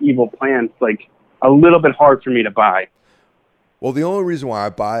their evil plans a little bit hard for me to buy. Well, the only reason why I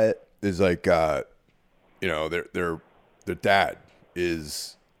buy it is their dad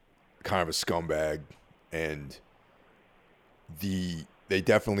is kind of a scumbag, and they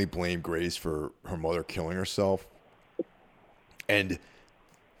definitely blame Grace for her mother killing herself, and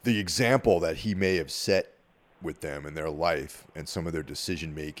the example that he may have set with them in their life and some of their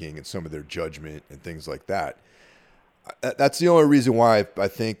decision making and some of their judgment and things like that. That's the only reason why I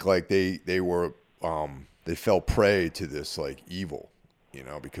think they fell prey to this evil,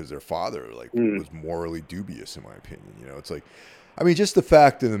 because their father was morally dubious, in my opinion. It's just the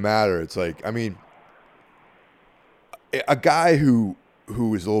fact of the matter. It's a guy who is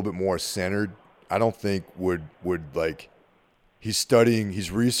a little bit more centered, I don't think would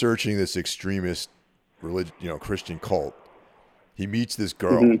he's researching this extremist Christian cult. He meets this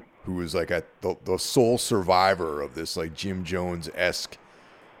girl who is the sole survivor of this Jim Jones-esque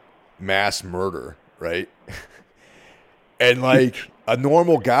mass murder, right? And a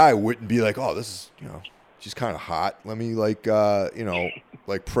normal guy wouldn't be oh, this is, she's kind of hot. Let me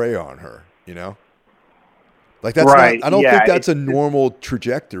prey on her, that's right. not, I don't think that's a normal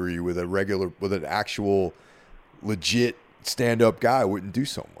trajectory with an actual legit stand-up guy wouldn't do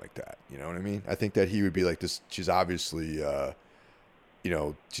something like that. You know what I mean? I think that he would be this. She's obviously,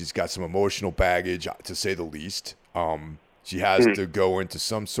 she's got some emotional baggage, to say the least. She has to go into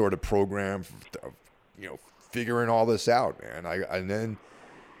some sort of program, figuring all this out, man. And then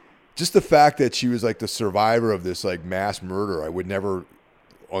just the fact that she was the survivor of this mass murder, I would never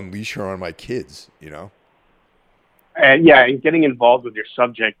unleash her on my kids, And getting involved with your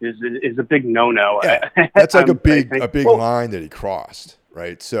subject is a big no-no. Yeah, that's a big line that he crossed,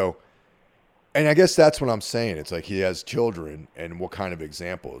 right? So, and I guess that's what I'm saying. It's he has children, and what kind of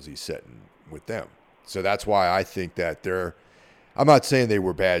example is he setting with them? So that's why I think that I'm not saying they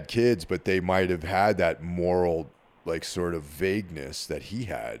were bad kids, but they might have had that moral, sort of vagueness that he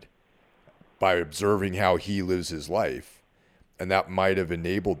had by observing how he lives his life, and that might have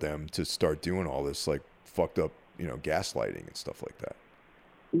enabled them to start doing all this fucked up, gaslighting and stuff like that.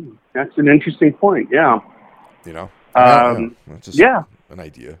 That's an interesting point. Yeah. Just an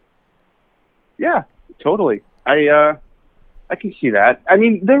idea. Yeah, totally. I can see that. I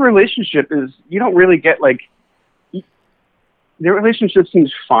mean, their relationship is, you don't really get their relationship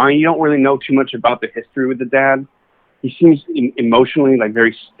seems fine. You don't really know too much about the history with the dad. He seems emotionally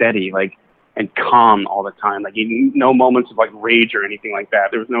very steady, and calm all the time. No moments of rage or anything like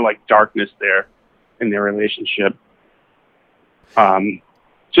that. There was no darkness there in their relationship. So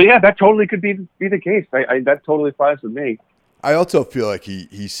yeah, that totally could be the case. That totally applies with me. I also feel like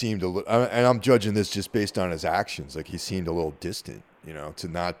he seemed a little, and I'm judging this just based on his actions. He seemed a little distant, to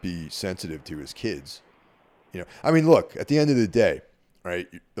not be sensitive to his kids. I mean, look, at the end of the day, right?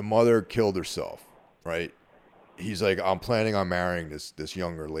 The mother killed herself, right? He's I'm planning on marrying this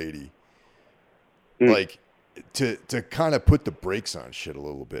younger lady. To kind of put the brakes on shit a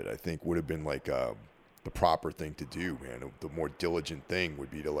little bit, I think would have been the proper thing to do, man. The more diligent thing would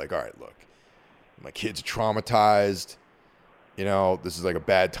be to all right, look, my kid's traumatized. This is a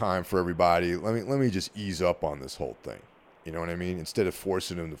bad time for everybody. Let me just ease up on this whole thing. You know what I mean? Instead of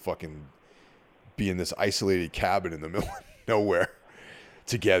forcing him to fucking be in this isolated cabin in the middle of nowhere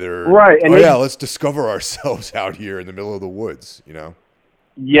together. Right. And let's discover ourselves out here in the middle of the woods,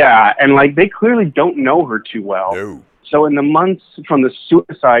 Yeah, and they clearly don't know her too well. No. So in the months from the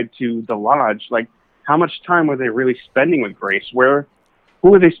suicide to the lodge, how much time were they really spending with Grace? Who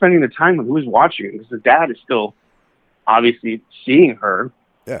were they spending the time with? Who was watching? Because the dad is still obviously seeing her.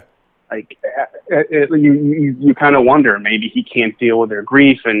 Yeah. Like you kind of wonder, maybe he can't deal with their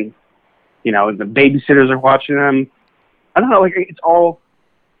grief, and the babysitters are watching them. I don't know. Like, it's all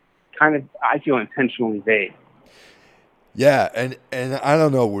kind of, I feel, intentionally vague. Yeah, and I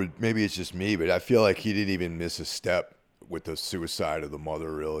don't know, maybe it's just me, but I feel like he didn't even miss a step with the suicide of the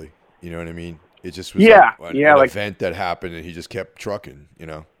mother, really. You know what I mean? It just was an event that happened, and he just kept trucking,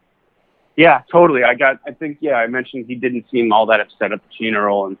 Yeah, totally. I mentioned he didn't seem all that upset at the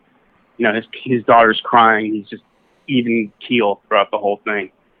funeral, and, his daughter's crying. He's just even keel throughout the whole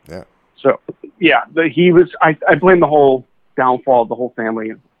thing. Yeah. So, yeah, I blame the whole downfall of the whole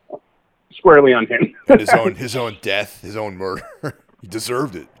family squarely on him. And his own death, his own murder. He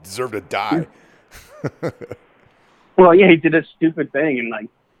deserved it. He deserved to die. Well, yeah, he did a stupid thing, and like,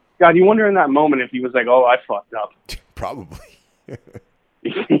 God, you wonder in that moment if he was like, "Oh, I fucked up." Probably.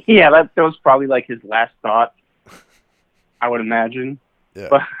 Yeah, that was probably like his last thought, I would imagine. Yeah.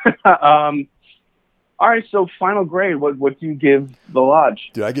 But, all right, so final grade. What do you give The Lodge?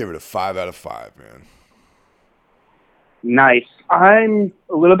 Dude, I gave it a 5 out of 5, man. Nice. I'm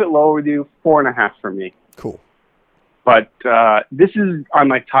a little bit lower with you, 4.5 for me. Cool. But this is on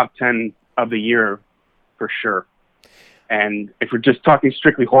my top 10 of the year for sure. And if we're just talking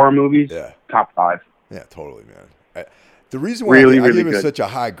strictly horror movies, top 5. Yeah, totally, man. The reason why I give it such a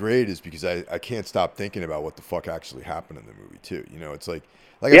high grade is because I can't stop thinking about what the fuck actually happened in the movie, too. It's like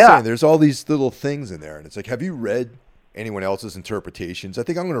I was saying, there's all these little things in there. And it's like, have you read anyone else's interpretations? I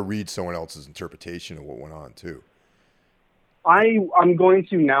think I'm going to read someone else's interpretation of what went on, too. I'm going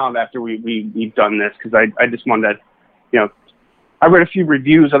to now after we've done this, because I just wanted to, I read a few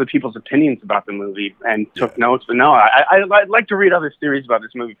reviews, other people's opinions about the movie, and took notes. But no, I'd like to read other theories about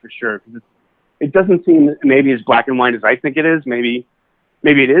this movie for sure, because it doesn't seem maybe as black and white as I think it is. Maybe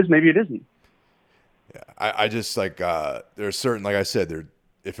it is, maybe it isn't. Yeah, I just like there's certain, like I said,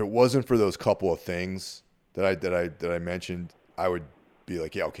 if it wasn't for those couple of things that I mentioned, I would be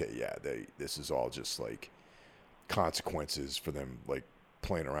like, this is all just like consequences for them like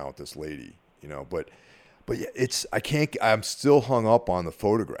playing around with this lady, but yeah, I'm still hung up on the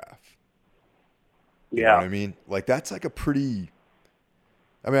photograph. You know what I mean? Like, that's like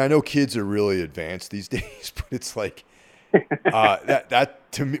I know kids are really advanced these days, but it's like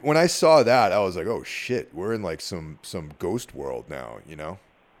that to me, when I saw that, I was like, oh shit, we're in like some ghost world now,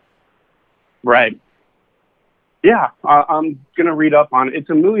 Right. Yeah, I'm gonna read up on it. It's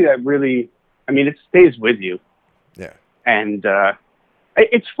a movie that really, it stays with you. Yeah. And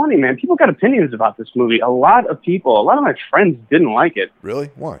it's funny, man. People got opinions about this movie. A lot of my friends didn't like it. Really?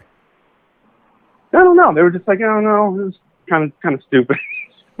 Why? I don't know. They were just like, I don't know, it was kind of stupid.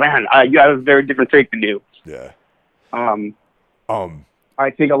 Man, I got a very different take than you. Yeah. I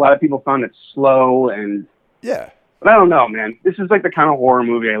think a lot of people found it slow and. Yeah. But I don't know, man. This is like the kind of horror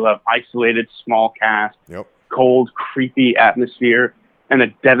movie I love. Isolated, small cast. Yep. Cold, creepy atmosphere, and a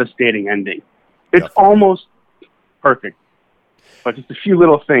devastating ending. It's almost perfect. But just a few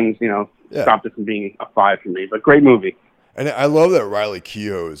little things, stopped it from being a 5 for me. But great movie. And I love that Riley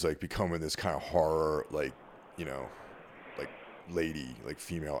Keough is like becoming this kind of horror, like, like lady, like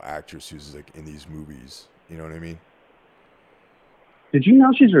female actress who's like in these movies. You know what I mean? Did you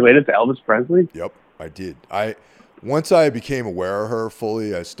know she's related to Elvis Presley? Yep, I did. Once I became aware of her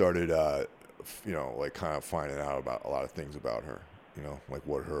fully, I started, like kind of finding out about a lot of things about her. Like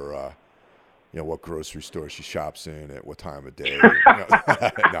what her, what grocery store she shops in at what time of day. No.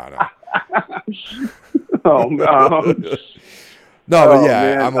 Oh no. No, but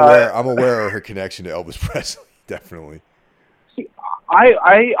yeah, man. I'm aware of her connection to Elvis Presley. Definitely. See,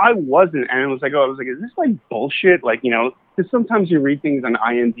 I wasn't, and I was like, is this like bullshit? Like, because sometimes you read things on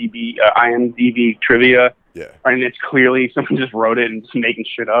IMDb trivia. Yeah. And it's clearly someone just wrote it and just making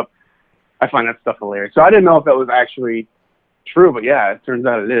shit up. I find that stuff hilarious. So I didn't know if that was actually true, but yeah, it turns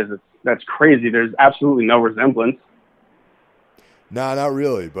out it is. That's crazy. There's absolutely no resemblance. Nah, not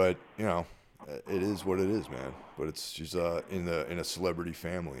really, but it is what it is, man. But she's in a celebrity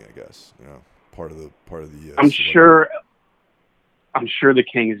family, I guess. Part of the. I'm sure the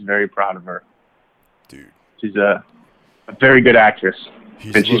king is very proud of her. Dude, she's a very good actress,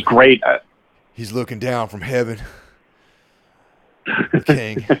 she's great. He's looking down from heaven. The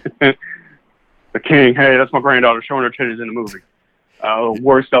king. The king. Hey, that's my granddaughter showing her titties in the movie.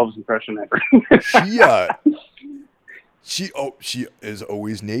 Worst Elvis impression ever. She is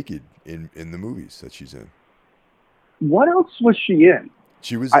always naked in the movies that she's in. What else was she in?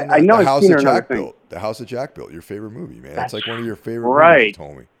 She was in the House that Jack built. The House that Jack built. Your favorite movie, man. That's like one of your favorite movies, you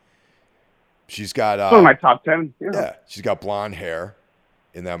told me. She's got one of my top 10. Yeah, she's got blonde hair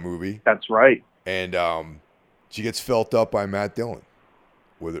in that movie. That's right. And she gets felt up by Matt Dillon.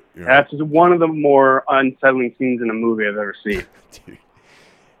 with it. That's one of the more unsettling scenes in a movie I've ever seen. Dude,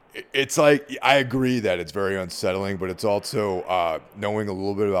 it's like, I agree that it's very unsettling, but it's also knowing a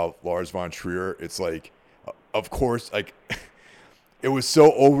little bit about Lars von Trier. It's like, of course, like it was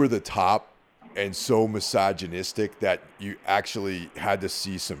so over the top and so misogynistic that you actually had to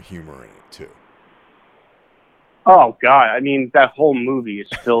see some humor in it too. Oh God! I mean, that whole movie is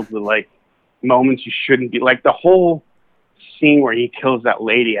filled with like moments you shouldn't be. Like the whole scene where he kills that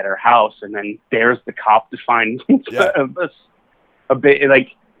lady at her house and then dares the cop to find a bit like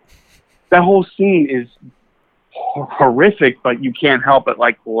that whole scene is horrific, but you can't help but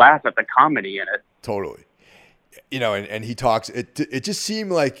like laugh at the comedy in it. Totally. And he talks, it just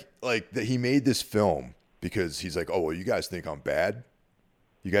seemed like that he made this film because he's like, oh, well, you guys think I'm bad?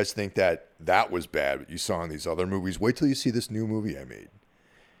 You guys think that was bad, what you saw in these other movies? Wait till you see this new movie I made.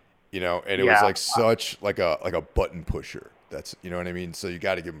 And it was like such like a button pusher. That's, you know what I mean? So you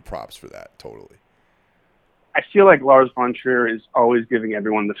got to give him props for that. Totally. I feel like Lars von Trier is always giving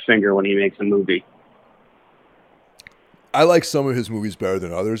everyone the finger when he makes a movie. I like some of his movies better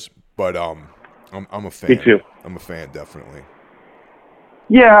than others, but I'm a fan. Me too. I'm a fan, definitely.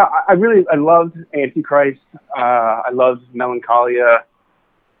 Yeah, I loved Antichrist. I loved Melancholia.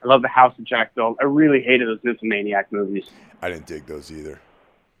 I love The House of Jack Doyle. I really hated those Necromaniacs movies. I didn't dig those either.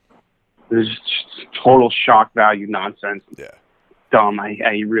 It was just total shock value nonsense. Yeah. Dumb.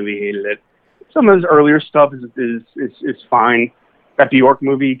 I really hated it. Some of his earlier stuff is fine. That Bjork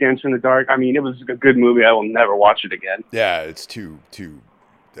movie, Dancer in the Dark, I mean, it was a good movie. I will never watch it again. Yeah, it's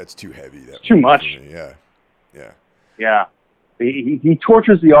that's too heavy. It's too much. Yeah. Yeah. Yeah. He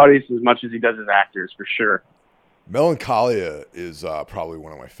tortures the audience as much as he does his actors, for sure. Melancholia is probably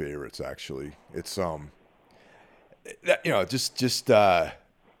one of my favorites, actually. It's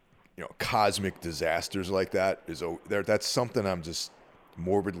cosmic disasters like that that's something I'm just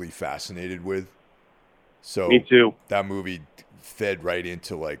morbidly fascinated with. So me too. That movie fed right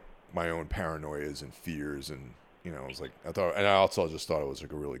into like my own paranoias and fears, and it was like I also just thought it was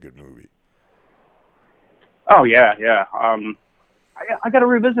like a really good movie. Oh yeah. I got to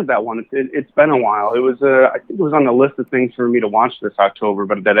revisit that one. It's been a while. It was I think it was on the list of things for me to watch this October,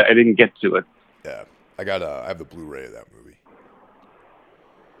 but I didn't get to it. Yeah, I have the Blu-ray of that movie.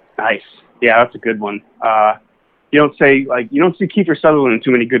 Nice. Yeah, that's a good one. You don't see Kiefer Sutherland in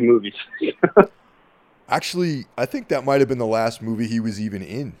too many good movies. Actually, I think that might have been the last movie he was even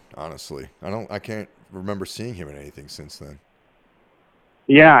in. Honestly, I can't remember seeing him in anything since then.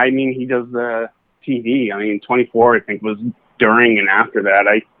 Yeah, I mean, he does the TV. I mean, 24, I think, was during and after that.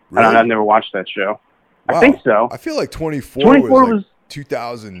 I've never watched that show. Wow. I think so. I feel like 24 was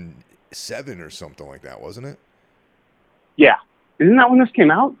 2007 or something like that, wasn't it? Yeah. Isn't that when this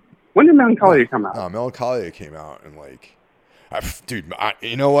came out? When did Melancholia come out? No, Melancholia came out and dude,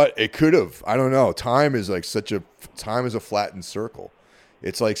 you know what? It could have. I don't know. Time is a flattened circle.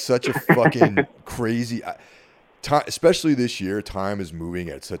 It's like such a fucking crazy time, especially this year. Time is moving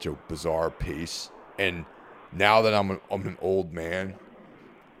at such a bizarre pace, and now that I'm an old man,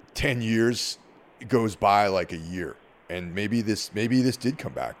 10 years goes by like a year, and maybe this did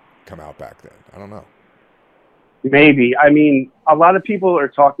come out back then. I don't know. Maybe. I mean, a lot of people are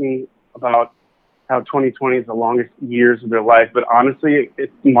talking about how 2020 is the longest years of their life, but honestly,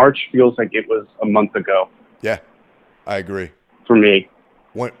 March feels like it was a month ago. Yeah, I agree. For me.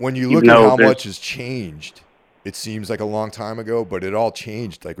 When you look at how much has changed, it seems like a long time ago, but it all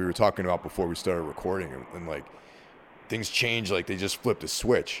changed like we were talking about before we started recording, and like things change like they just flipped a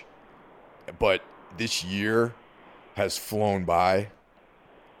switch. But this year has flown by,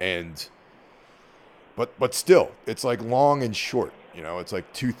 but still, it's like long and short. It's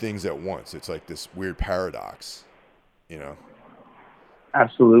like two things at once. It's like this weird paradox.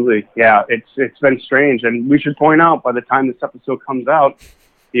 Absolutely, yeah. It's been strange, and we should point out by the time this episode comes out,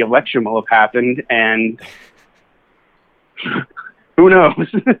 the election will have happened, and who knows?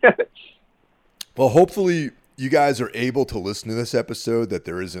 Well, hopefully you guys are able to listen to this episode, that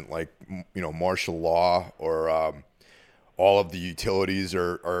there isn't like martial law or all of the utilities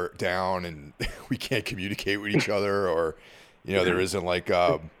are down and we can't communicate with each other, or there isn't like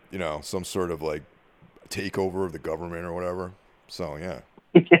some sort of like takeover of the government or whatever. So yeah.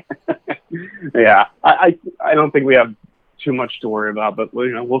 Yeah, I don't think we have too much to worry about, but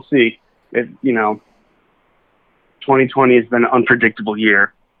we'll see. 2020 has been an unpredictable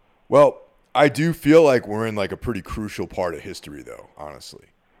year. Well, I do feel like we're in like a pretty crucial part of history, though. Honestly,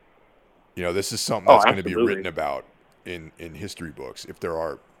 this is something that's going to be written about in history books, if there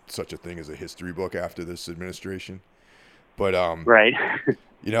are such a thing as a history book after this administration. But right.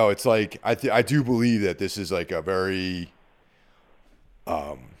 It's like I do believe that this is like a very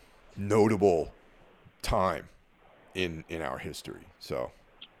notable time in our history. So,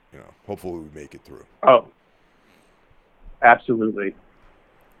 hopefully we make it through. Oh, absolutely.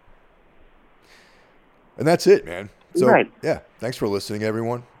 And that's it, man. So, right. Yeah, thanks for listening,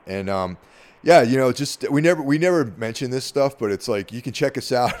 everyone. And yeah, just we never mention this stuff, but it's like you can check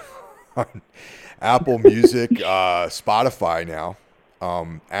us out on Apple Music, Spotify now,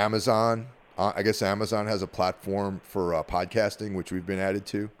 Amazon. I guess Amazon has a platform for podcasting, which we've been added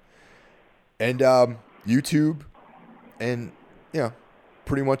to, and YouTube, and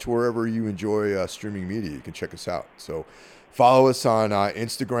pretty much wherever you enjoy streaming media, you can check us out. So follow us on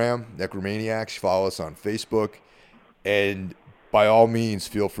Instagram, Necromaniacs. Follow us on Facebook, and by all means,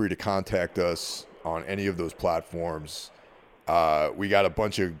 feel free to contact us on any of those platforms. We got a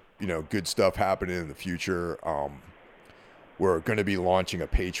bunch of good stuff happening in the future. We're going to be launching a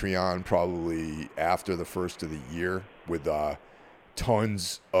Patreon probably after the first of the year with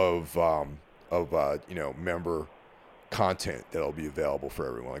tons of member content that'll be available for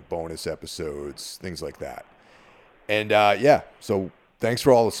everyone, like bonus episodes, things like that. And so thanks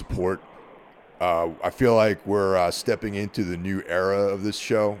for all the support. I feel like we're stepping into the new era of this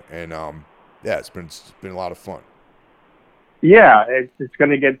show, and it's been a lot of fun. Yeah, it's going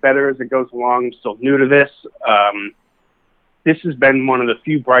to get better as it goes along. I'm still new to this. This has been one of the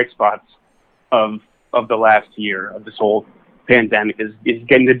few bright spots of the last year of this whole pandemic is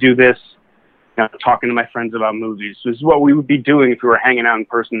getting to do this, talking to my friends about movies. This is what we would be doing if we were hanging out in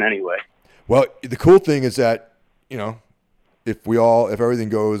person anyway. Well, the cool thing is that, if everything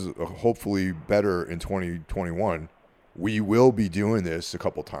goes hopefully better in 2021, we will be doing this a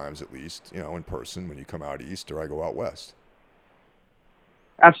couple times at least, in person when you come out east or I go out west.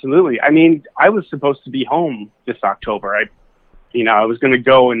 Absolutely. I mean, I was supposed to be home this October. I was going to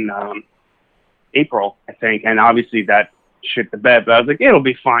go in April, I think, and obviously that shit the bed. But I was like, it'll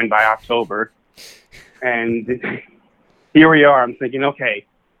be fine by October. And here we are. I'm thinking, okay,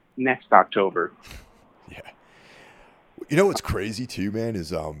 next October. Yeah. What's crazy too, man,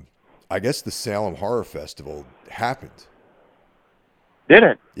 is I guess the Salem Horror Festival happened. Did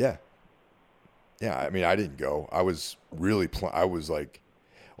it? Yeah. Yeah, I mean, I didn't go. I was really I was like,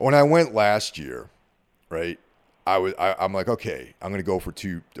 when I went last year, right? I'm like, okay, I'm gonna go for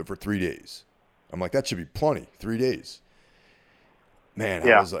 3 days. I'm like, that should be plenty. 3 days. Man,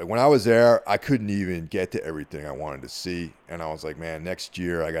 yeah. I was like, when I was there, I couldn't even get to everything I wanted to see, and I was like, man, next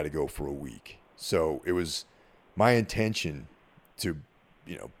year I got to go for a week. So it was my intention to,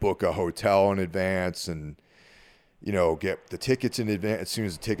 book a hotel in advance and, get the tickets in advance. As soon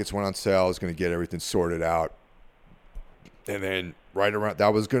as the tickets went on sale, I was going to get everything sorted out, and then right around that, I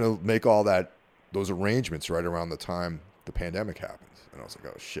was going to make all those arrangements right around the time the pandemic happened. And I was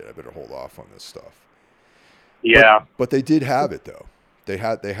like, oh shit, I better hold off on this stuff. Yeah. But they did have it though. They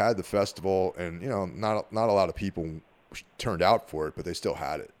had the festival, and not a lot of people turned out for it, but they still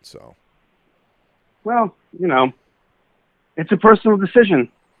had it. So. Well, it's a personal decision,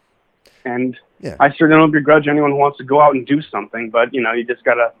 and yeah. I certainly don't begrudge anyone who wants to go out and do something. But you just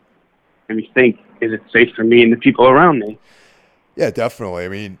gotta maybe think: is it safe for me and the people around me? Yeah, definitely. I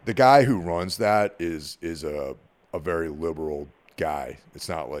mean, the guy who runs that is a very liberal guy. It's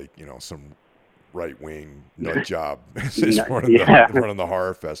not like some right-wing nut job is running the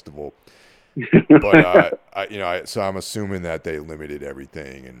horror festival. But so I'm assuming that they limited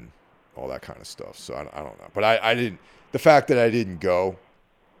everything and all that kind of stuff. So I don't know. But I didn't. The fact that I didn't go,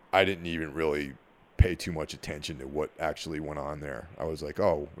 I didn't even really pay too much attention to what actually went on there. I was like,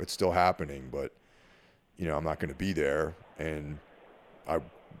 oh, it's still happening, but I'm not going to be there, and I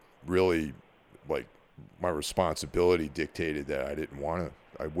really my responsibility dictated that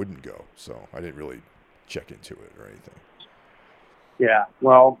I wouldn't go, so I didn't really check into it or anything. Yeah,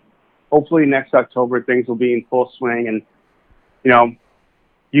 well, hopefully next October things will be in full swing, and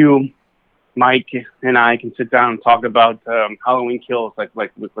you, Mike, and I can sit down and talk about Halloween Kills like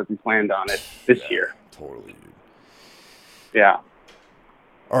we planned on it this year. Totally. Yeah.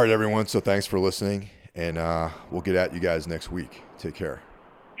 All right, everyone. So thanks for listening, and we'll get at you guys next week. Take care.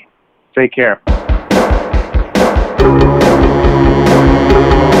 Take care.